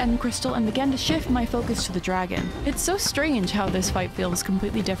destroyed each end crystal and began to shift my focus to the dragon. It's so strange how this fight feels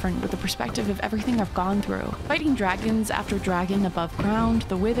completely different with the perspective of everything I've gone through. Fighting dragons after dragon above ground,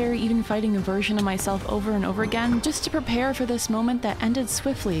 the wither, even fighting a version of myself over and over again, just to prepare for this moment that ended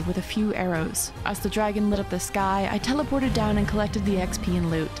swiftly with a few arrows. As the dragon lit up the sky, I teleported down and collected the XP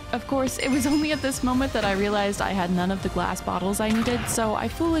and loot. Of course, it was only at this moment that I realized I had none of the glass bottles I needed, so I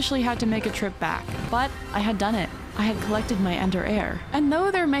foolishly had to make a trip back. But I had done it. I had collected my ender air. And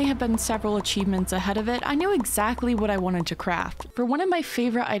though there may have been several achievements ahead of it, I knew exactly what I wanted to craft. For one of my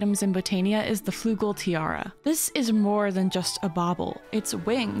favorite items in Botania is the Flugel Tiara. This is more than just a bauble. It's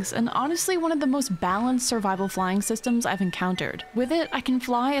wings, and honestly one of the most balanced survival flying systems I've encountered. With it, I can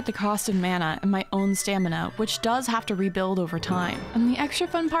fly at the cost of mana and my own stamina, which does have to rebuild over time. And the extra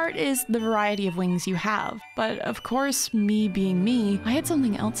fun part is the variety of wings you have. But of course, me being me, I had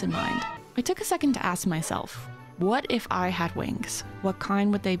something else in mind. I took a second to ask myself, What if I had wings? What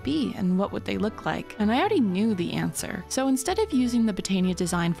kind would they be and what would they look like? And I already knew the answer. So instead of using the Botania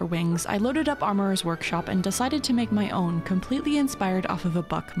design for wings, I loaded up Armorer's Workshop and decided to make my own, completely inspired off of a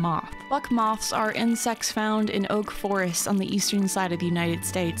buck moth. Buck moths are insects found in oak forests on the eastern side of the United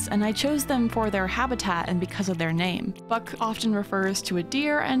States, and I chose them for their habitat and because of their name. Buck often refers to a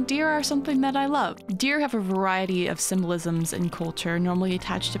deer, and deer are something that I love. Deer have a variety of symbolisms in culture, normally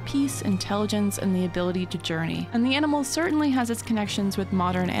attached to peace, intelligence, and the ability to journey. And the animal certainly has its connections with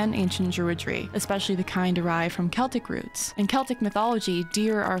modern and ancient druidry, especially the kind derived from Celtic roots. In Celtic mythology,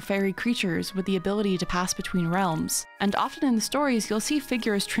 deer are fairy creatures with the ability to pass between realms, and often in the stories you'll see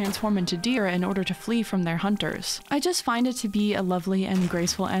figures transform into deer in order to flee from their hunters. I just find it to be a lovely and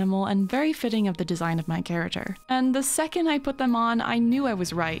graceful animal and very fitting of the design of my character. And the second I put them on, I knew I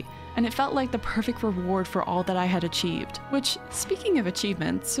was right, and it felt like the perfect reward for all that I had achieved. Which, speaking of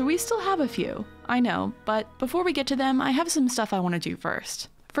achievements, we still have a few. I know, but before we get to them, I have some stuff I want to do first.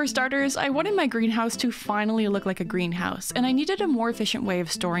 For starters, I wanted my greenhouse to finally look like a greenhouse, and I needed a more efficient way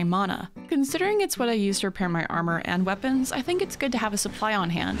of storing mana. Considering it's what I use to repair my armor and weapons, I think it's good to have a supply on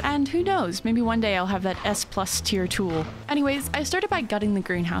hand, and who knows, maybe one day I'll have that S+ tier tool. Anyways, I started by gutting the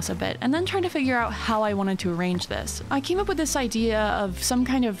greenhouse a bit, and then trying to figure out how I wanted to arrange this. I came up with this idea of some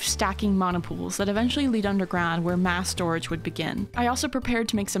kind of stacking mana pools that eventually lead underground where mass storage would begin. I also prepared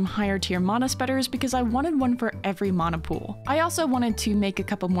to make some higher tier mana spreaders because I wanted one for every mana pool. I also wanted to make a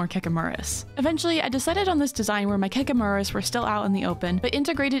couple more Kekimuras. Eventually, I decided on this design where my Kekimuras were still out in the open, but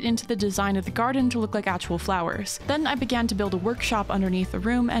integrated into the design of the garden to look like actual flowers. Then I began to build a workshop underneath the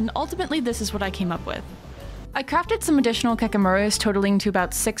room, and ultimately this is what I came up with. I crafted some additional Kekimuras totaling to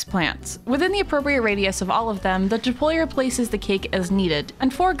about 6 plants. Within the appropriate radius of all of them, the deployer places the cake as needed,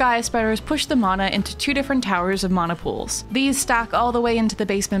 and 4 Gaia spreaders push the mana into 2 different towers of mana pools. These stack all the way into the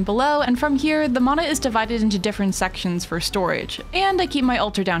basement below, and from here, the mana is divided into different sections for storage. And I keep my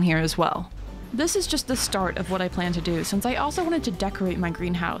altar down here as well. This is just the start of what I plan to do, since I also wanted to decorate my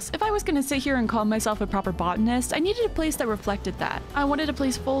greenhouse. If I was gonna sit here and call myself a proper botanist, I needed a place that reflected that. I wanted a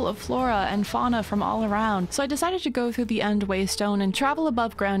place full of flora and fauna from all around, so I decided to go through the Endway Stone and travel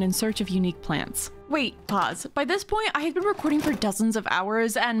above ground in search of unique plants. Wait, pause. By this point, I had been recording for dozens of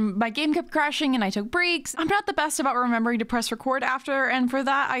hours, and my game kept crashing and I took breaks. I'm not the best about remembering to press record after, and for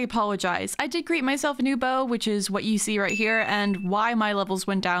that, I apologize. I did create myself a new bow, which is what you see right here, and why my levels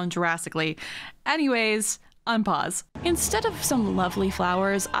went down drastically. Anyways, unpause. Instead of some lovely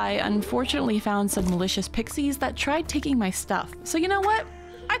flowers, I unfortunately found some malicious pixies that tried taking my stuff. So you know what?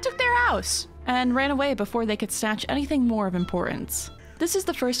 I took their house and ran away before they could snatch anything more of importance. This is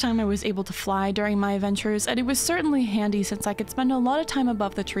the first time I was able to fly during my adventures, and it was certainly handy since I could spend a lot of time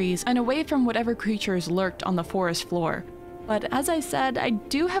above the trees and away from whatever creatures lurked on the forest floor. But as I said, I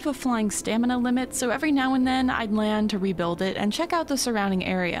do have a flying stamina limit, so every now and then I'd land to rebuild it and check out the surrounding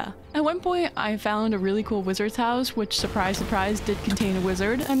area. At one point, I found a really cool wizard's house, which, surprise surprise, did contain a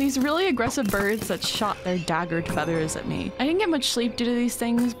wizard, and these really aggressive birds that shot their daggered feathers at me. I didn't get much sleep due to these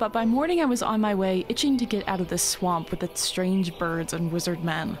things, but by morning I was on my way, itching to get out of this swamp with its strange birds and wizard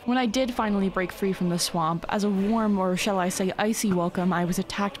men. When I did finally break free from the swamp, as a warm, or shall I say icy welcome, I was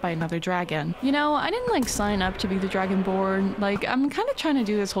attacked by another dragon. You know, I didn't sign up to be the dragonborn. I'm kind of trying to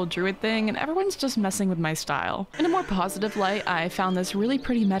do this whole druid thing, and everyone's just messing with my style. In a more positive light, I found this really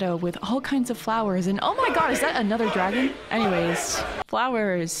pretty meadow with all kinds of flowers, and oh my god, is that another dragon? Anyways,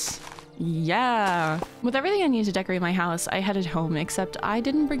 flowers. Yeah. With everything I needed to decorate my house, I headed home, except I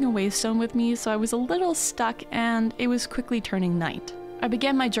didn't bring a waystone with me, so I was a little stuck, and it was quickly turning night. I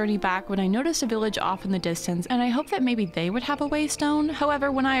began my journey back when I noticed a village off in the distance, and I hoped that maybe they would have a waystone.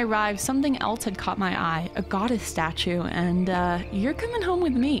 However, when I arrived, something else had caught my eye, a goddess statue, and you're coming home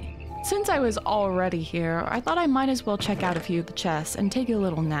with me. Since I was already here, I thought I might as well check out a few of the chests and take a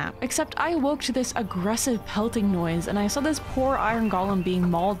little nap. Except I awoke to this aggressive pelting noise, and I saw this poor iron golem being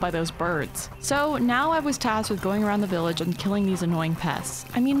mauled by those birds. So now I was tasked with going around the village and killing these annoying pests.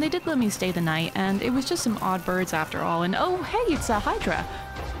 I mean, they did let me stay the night, and it was just some odd birds after all, and oh hey, it's a hydra.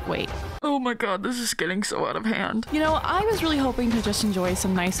 Wait. Oh my god, this is getting so out of hand. You know, I was really hoping to just enjoy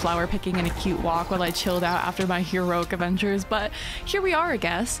some nice flower picking and a cute walk while I chilled out after my heroic adventures, but here we are, I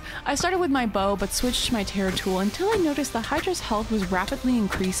guess. I started with my bow, but switched to my terror tool until I noticed the hydra's health was rapidly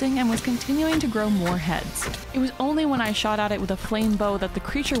increasing and was continuing to grow more heads. It was only when I shot at it with a flame bow that the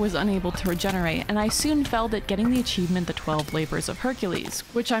creature was unable to regenerate, and I soon felt at getting the achievement the 12 Labors of Hercules,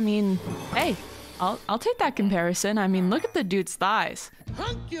 which I mean, hey, I'll take that comparison. I mean, look at the dude's thighs.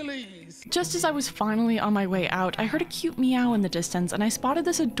 Just as I was finally on my way out, I heard a cute meow in the distance and I spotted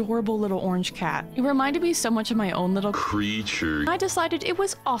this adorable little orange cat. It reminded me so much of my own little creature. I decided it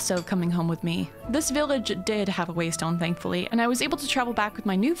was also coming home with me. This village did have a waystone, thankfully, and I was able to travel back with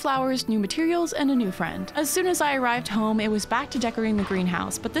my new flowers, new materials, and a new friend. As soon as I arrived home, it was back to decorating the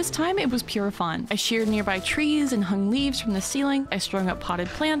greenhouse, but this time it was pure fun. I sheared nearby trees and hung leaves from the ceiling. I strung up potted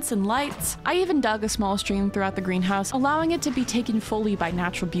plants and lights. I even dug a small stream throughout the greenhouse, allowing it to be taken fully by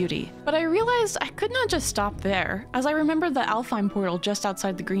natural beauty. But I realized I could not just stop there, as I remembered the Hellfire portal just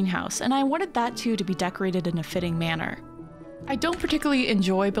outside the greenhouse, and I wanted that too to be decorated in a fitting manner. I don't particularly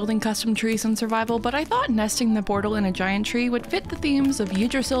enjoy building custom trees in survival, but I thought nesting the portal in a giant tree would fit the themes of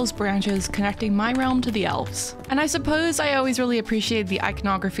Yggdrasil's branches connecting my realm to the elves. And I suppose I always really appreciate the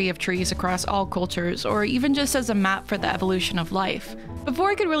iconography of trees across all cultures, or even just as a map for the evolution of life. Before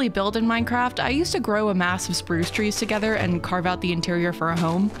I could really build in Minecraft, I used to grow a mass of spruce trees together and carve out the interior for a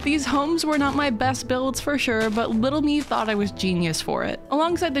home. These homes were not my best builds for sure, but little me thought I was genius for it.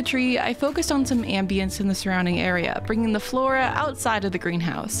 Alongside the tree, I focused on some ambience in the surrounding area, bringing the flora outside of the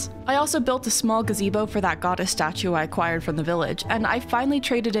greenhouse. I also built a small gazebo for that goddess statue I acquired from the village, and I finally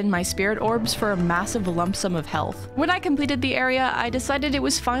traded in my spirit orbs for a massive lump sum of health. When I completed the area, I decided it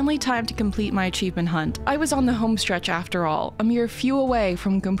was finally time to complete my achievement hunt. I was on the home stretch after all, a mere few away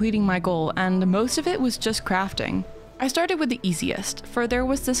from completing my goal, and most of it was just crafting. I started with the easiest, for there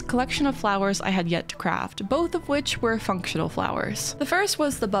was this collection of flowers I had yet to craft, both of which were functional flowers. The first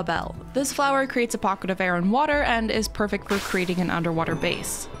was the Babel. This flower creates a pocket of air and water and is perfect for creating an underwater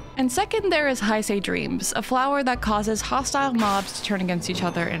base. And second, there is Heisei Dreams, a flower that causes hostile mobs to turn against each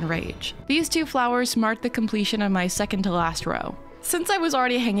other in rage. These two flowers marked the completion of my second to last row. Since I was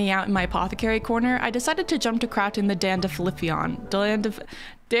already hanging out in my apothecary corner, I decided to jump to crafting the Dandelion.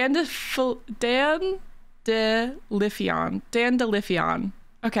 Dandelion.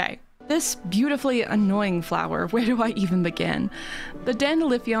 Okay. This beautifully annoying flower, where do I even begin? The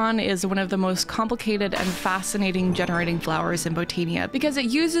Dandelion is one of the most complicated and fascinating generating flowers in Botania because it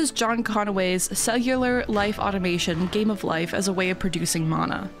uses John Conaway's cellular life automation Game of Life as a way of producing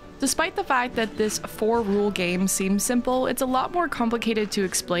mana. Despite the fact that this 4-rule game seems simple, it's a lot more complicated to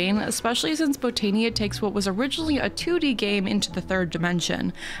explain, especially since Botania takes what was originally a 2D game into the 3rd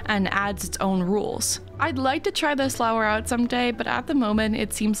dimension and adds its own rules. I'd like to try this flower out someday, but at the moment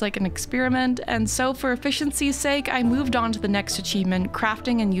it seems like an experiment, and so for efficiency's sake, I moved on to the next achievement,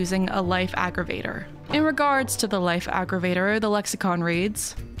 crafting and using a life aggravator. In regards to the life aggravator, the lexicon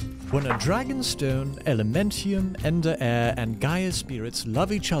reads: when a dragonstone, elementium, ender air, and Gaia spirits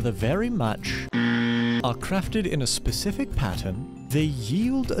love each other very much, are crafted in a specific pattern, they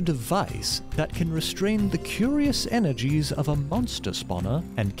yield a device that can restrain the curious energies of a monster spawner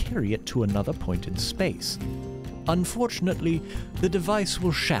and carry it to another point in space. Unfortunately, the device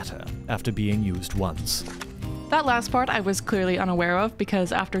will shatter after being used once. That last part I was clearly unaware of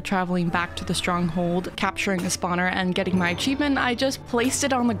because after traveling back to the stronghold, capturing a spawner, and getting my achievement, I just placed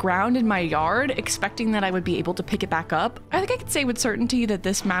it on the ground in my yard, expecting that I would be able to pick it back up. I think I could say with certainty that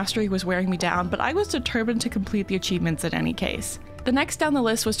this mastery was wearing me down, but I was determined to complete the achievements in any case. The next down the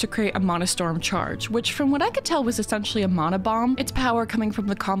list was to create a Mana Storm charge, which from what I could tell was essentially a mana bomb, its power coming from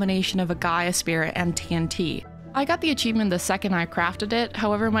the combination of a Gaia spirit and TNT. I got the achievement the second I crafted it,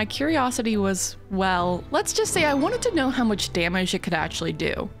 however my curiosity was, well, let's just say I wanted to know how much damage it could actually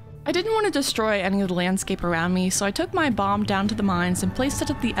do. I didn't want to destroy any of the landscape around me, so I took my bomb down to the mines and placed it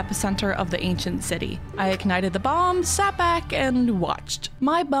at the epicenter of the ancient city. I ignited the bomb, sat back, and watched.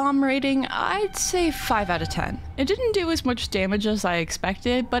 My bomb rating, I'd say 5 out of 10. It didn't do as much damage as I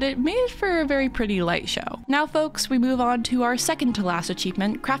expected, but it made for a very pretty light show. Now folks, we move on to our second to last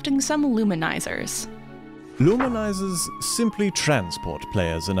achievement, crafting some luminizers. Luminizers simply transport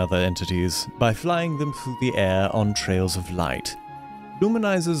players and other entities by flying them through the air on trails of light.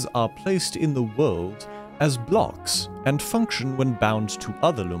 Luminizers are placed in the world as blocks and function when bound to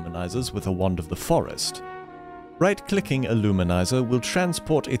other luminizers with a wand of the forest. Right-clicking a luminizer will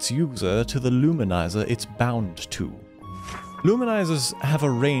transport its user to the luminizer it's bound to. Luminizers have a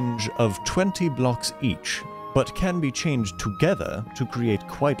range of 20 blocks each, but can be changed together to create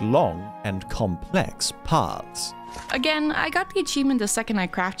quite long and complex paths. Again, I got the achievement the second I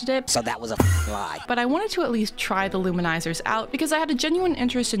crafted it, so that was a lie. But I wanted to at least try the luminizers out because I had a genuine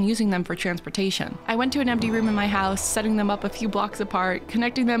interest in using them for transportation. I went to an empty room in my house, setting them up a few blocks apart,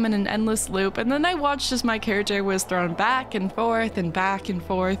 connecting them in an endless loop, and then I watched as my character was thrown back and forth and back and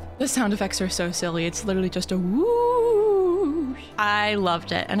forth. The sound effects are so silly, it's literally just a whoosh. I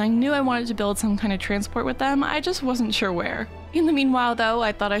loved it, and I knew I wanted to build some kind of transport with them, I just wasn't sure where. In the meanwhile though,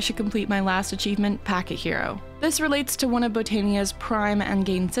 I thought I should complete my last achievement, Packet Hero. This relates to one of Botania's prime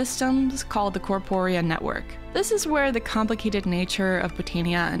endgame systems, called the Corporea Network. This is where the complicated nature of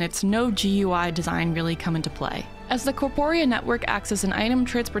Botania and its no GUI design really come into play, as the Corporea Network acts as an item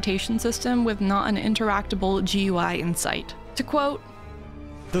transportation system with not an interactable GUI in sight. To quote,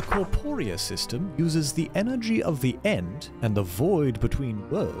 "The Corporea system uses the energy of the end and the void between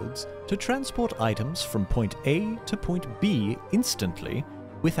worlds to transport items from point A to point B instantly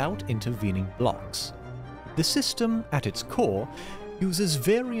without intervening blocks. The system, at its core, uses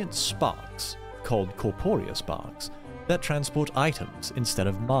variant sparks, called Corporea sparks, that transport items instead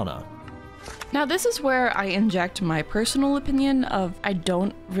of mana." Now this is where I inject my personal opinion of I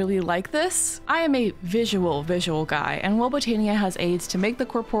don't really like this. I am a visual guy, and while Botania has aids to make the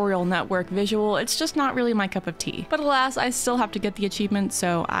corporeal network visual, it's just not really my cup of tea. But alas, I still have to get the achievement,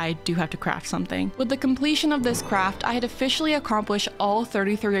 so I do have to craft something. With the completion of this craft, I had officially accomplished all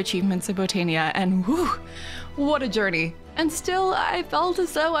 33 achievements in Botania, and whew, what a journey. And still, I felt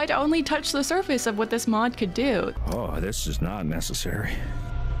as though I'd only touched the surface of what this mod could do. Oh, this is not necessary.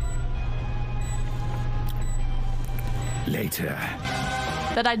 Later.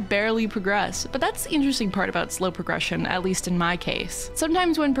 That I'd barely progress, but that's the interesting part about slow progression, at least in my case.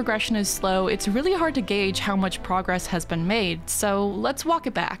 Sometimes when progression is slow, it's really hard to gauge how much progress has been made, so let's walk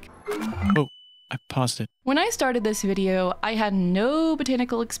it back. Oh, I paused it. When I started this video, I had no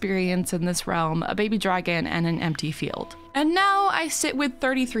botanical experience in this realm, a baby dragon, and an empty field. And now I sit with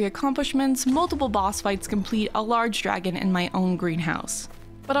 33 accomplishments, multiple boss fights complete, a large dragon, in my own greenhouse.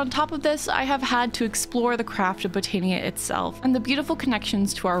 But on top of this, I have had to explore the craft of Botania itself and the beautiful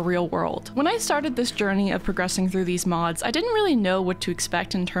connections to our real world. When I started this journey of progressing through these mods, I didn't really know what to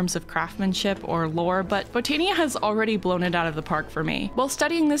expect in terms of craftsmanship or lore, but Botania has already blown it out of the park for me. While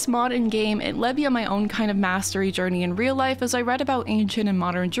studying this mod in-game, it led me on my own kind of mastery journey in real life as I read about ancient and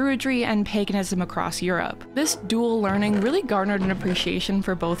modern druidry and paganism across Europe. This dual learning really garnered an appreciation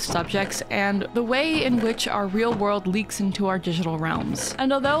for both subjects and the way in which our real world leaks into our digital realms.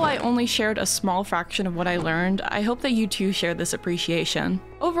 And although I only shared a small fraction of what I learned, I hope that you too share this appreciation.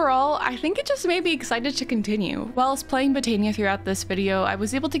 Overall, I think it just made me excited to continue. Whilst playing Botania throughout this video, I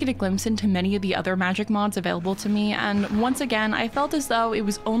was able to get a glimpse into many of the other magic mods available to me, and once again, I felt as though it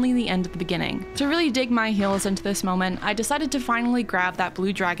was only the end of the beginning. To really dig my heels into this moment, I decided to finally grab that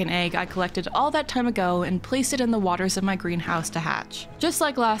blue dragon egg I collected all that time ago and place it in the waters of my greenhouse to hatch. Just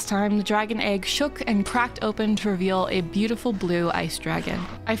like last time, the dragon egg shook and cracked open to reveal a beautiful blue ice dragon.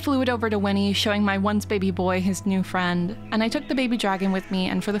 I flew it over to Winnie, showing my once baby boy his new friend, and I took the baby dragon with me,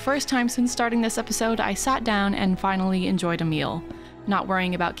 and for the first time since starting this episode, I sat down and finally enjoyed a meal. Not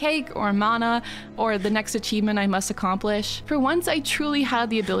worrying about cake or mana or the next achievement I must accomplish. For once, I truly had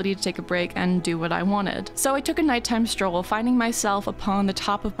the ability to take a break and do what I wanted. So I took a nighttime stroll, finding myself upon the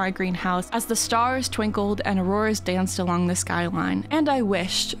top of my greenhouse as the stars twinkled and auroras danced along the skyline. And I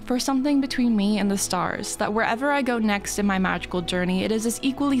wished for something between me and the stars, that wherever I go next in my magical journey, it is as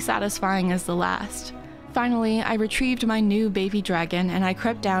equally satisfying as the last. Finally, I retrieved my new baby dragon and I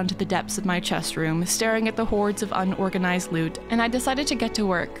crept down to the depths of my chest room, staring at the hordes of unorganized loot, and I decided to get to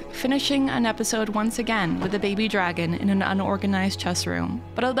work, finishing an episode once again with a baby dragon in an unorganized chest room.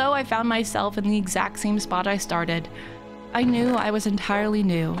 But although I found myself in the exact same spot I started, I knew I was entirely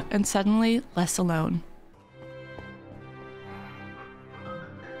new and suddenly less alone.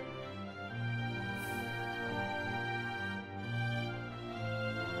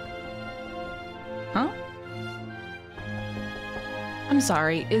 Huh? I'm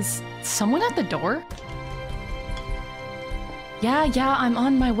sorry, is someone at the door? Yeah, I'm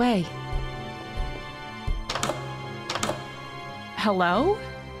on my way. Hello?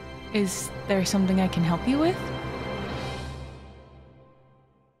 Is there something I can help you with?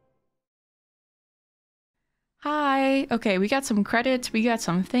 Hi! Okay, we got some credits, we got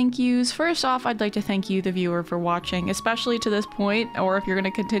some thank yous. First off, I'd like to thank you, the viewer, for watching, especially to this point, or if you're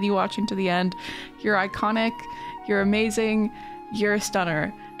gonna continue watching to the end. You're iconic, you're amazing, you're a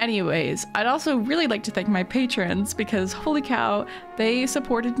stunner. Anyways, I'd also really like to thank my patrons because holy cow, they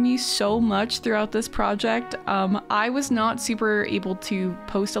supported me so much throughout this project. I was not super able to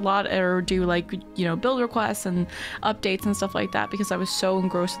post a lot or do like, you know, build requests and updates and stuff like that because I was so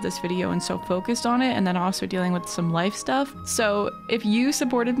engrossed with this video and so focused on it, and then also dealing with some life stuff. So if you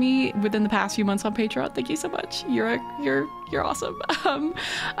supported me within the past few months on Patreon, thank you so much. You're awesome.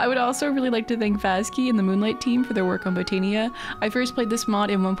 I would also really like to thank Vazkey and the Moonlight team for their work on Botania. I first played this mod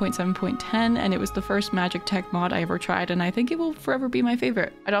in 1.7.10, and it was the first Magic Tech mod I ever tried, and I think it will forever be my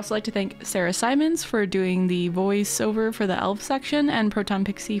favorite. I'd also like to thank Sarah Simons for doing the voiceover for the elf section, and Proton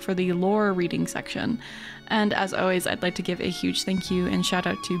Pixie for the lore reading section. And as always, I'd like to give a huge thank you and shout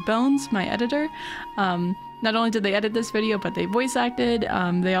out to Bones, my editor. Not only did they edit this video, but they voice acted.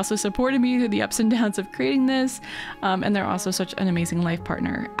 They also supported me through the ups and downs of creating this, and they're also such an amazing life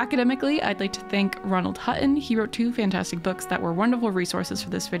partner. Academically, I'd like to thank Ronald Hutton. He wrote 2 fantastic books that were wonderful resources for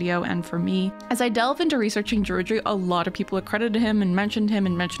this video and for me. As I delve into researching druidry, a lot of people accredited him and mentioned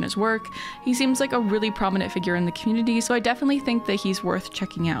his work. He seems like a really prominent figure in the community, so I definitely think that he's worth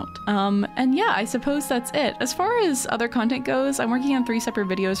checking out. And yeah, I suppose that's it. As far as other content goes, I'm working on 3 separate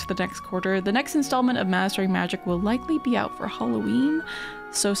videos for the next quarter. The next installment of Mastering Magic will likely be out for Halloween.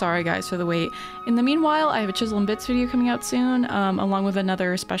 So sorry guys for the wait. In the meanwhile, I have a Chisel and Bits video coming out soon, along with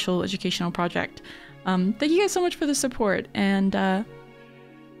another special educational project. Thank you guys so much for the support, and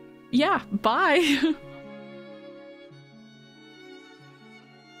yeah, bye!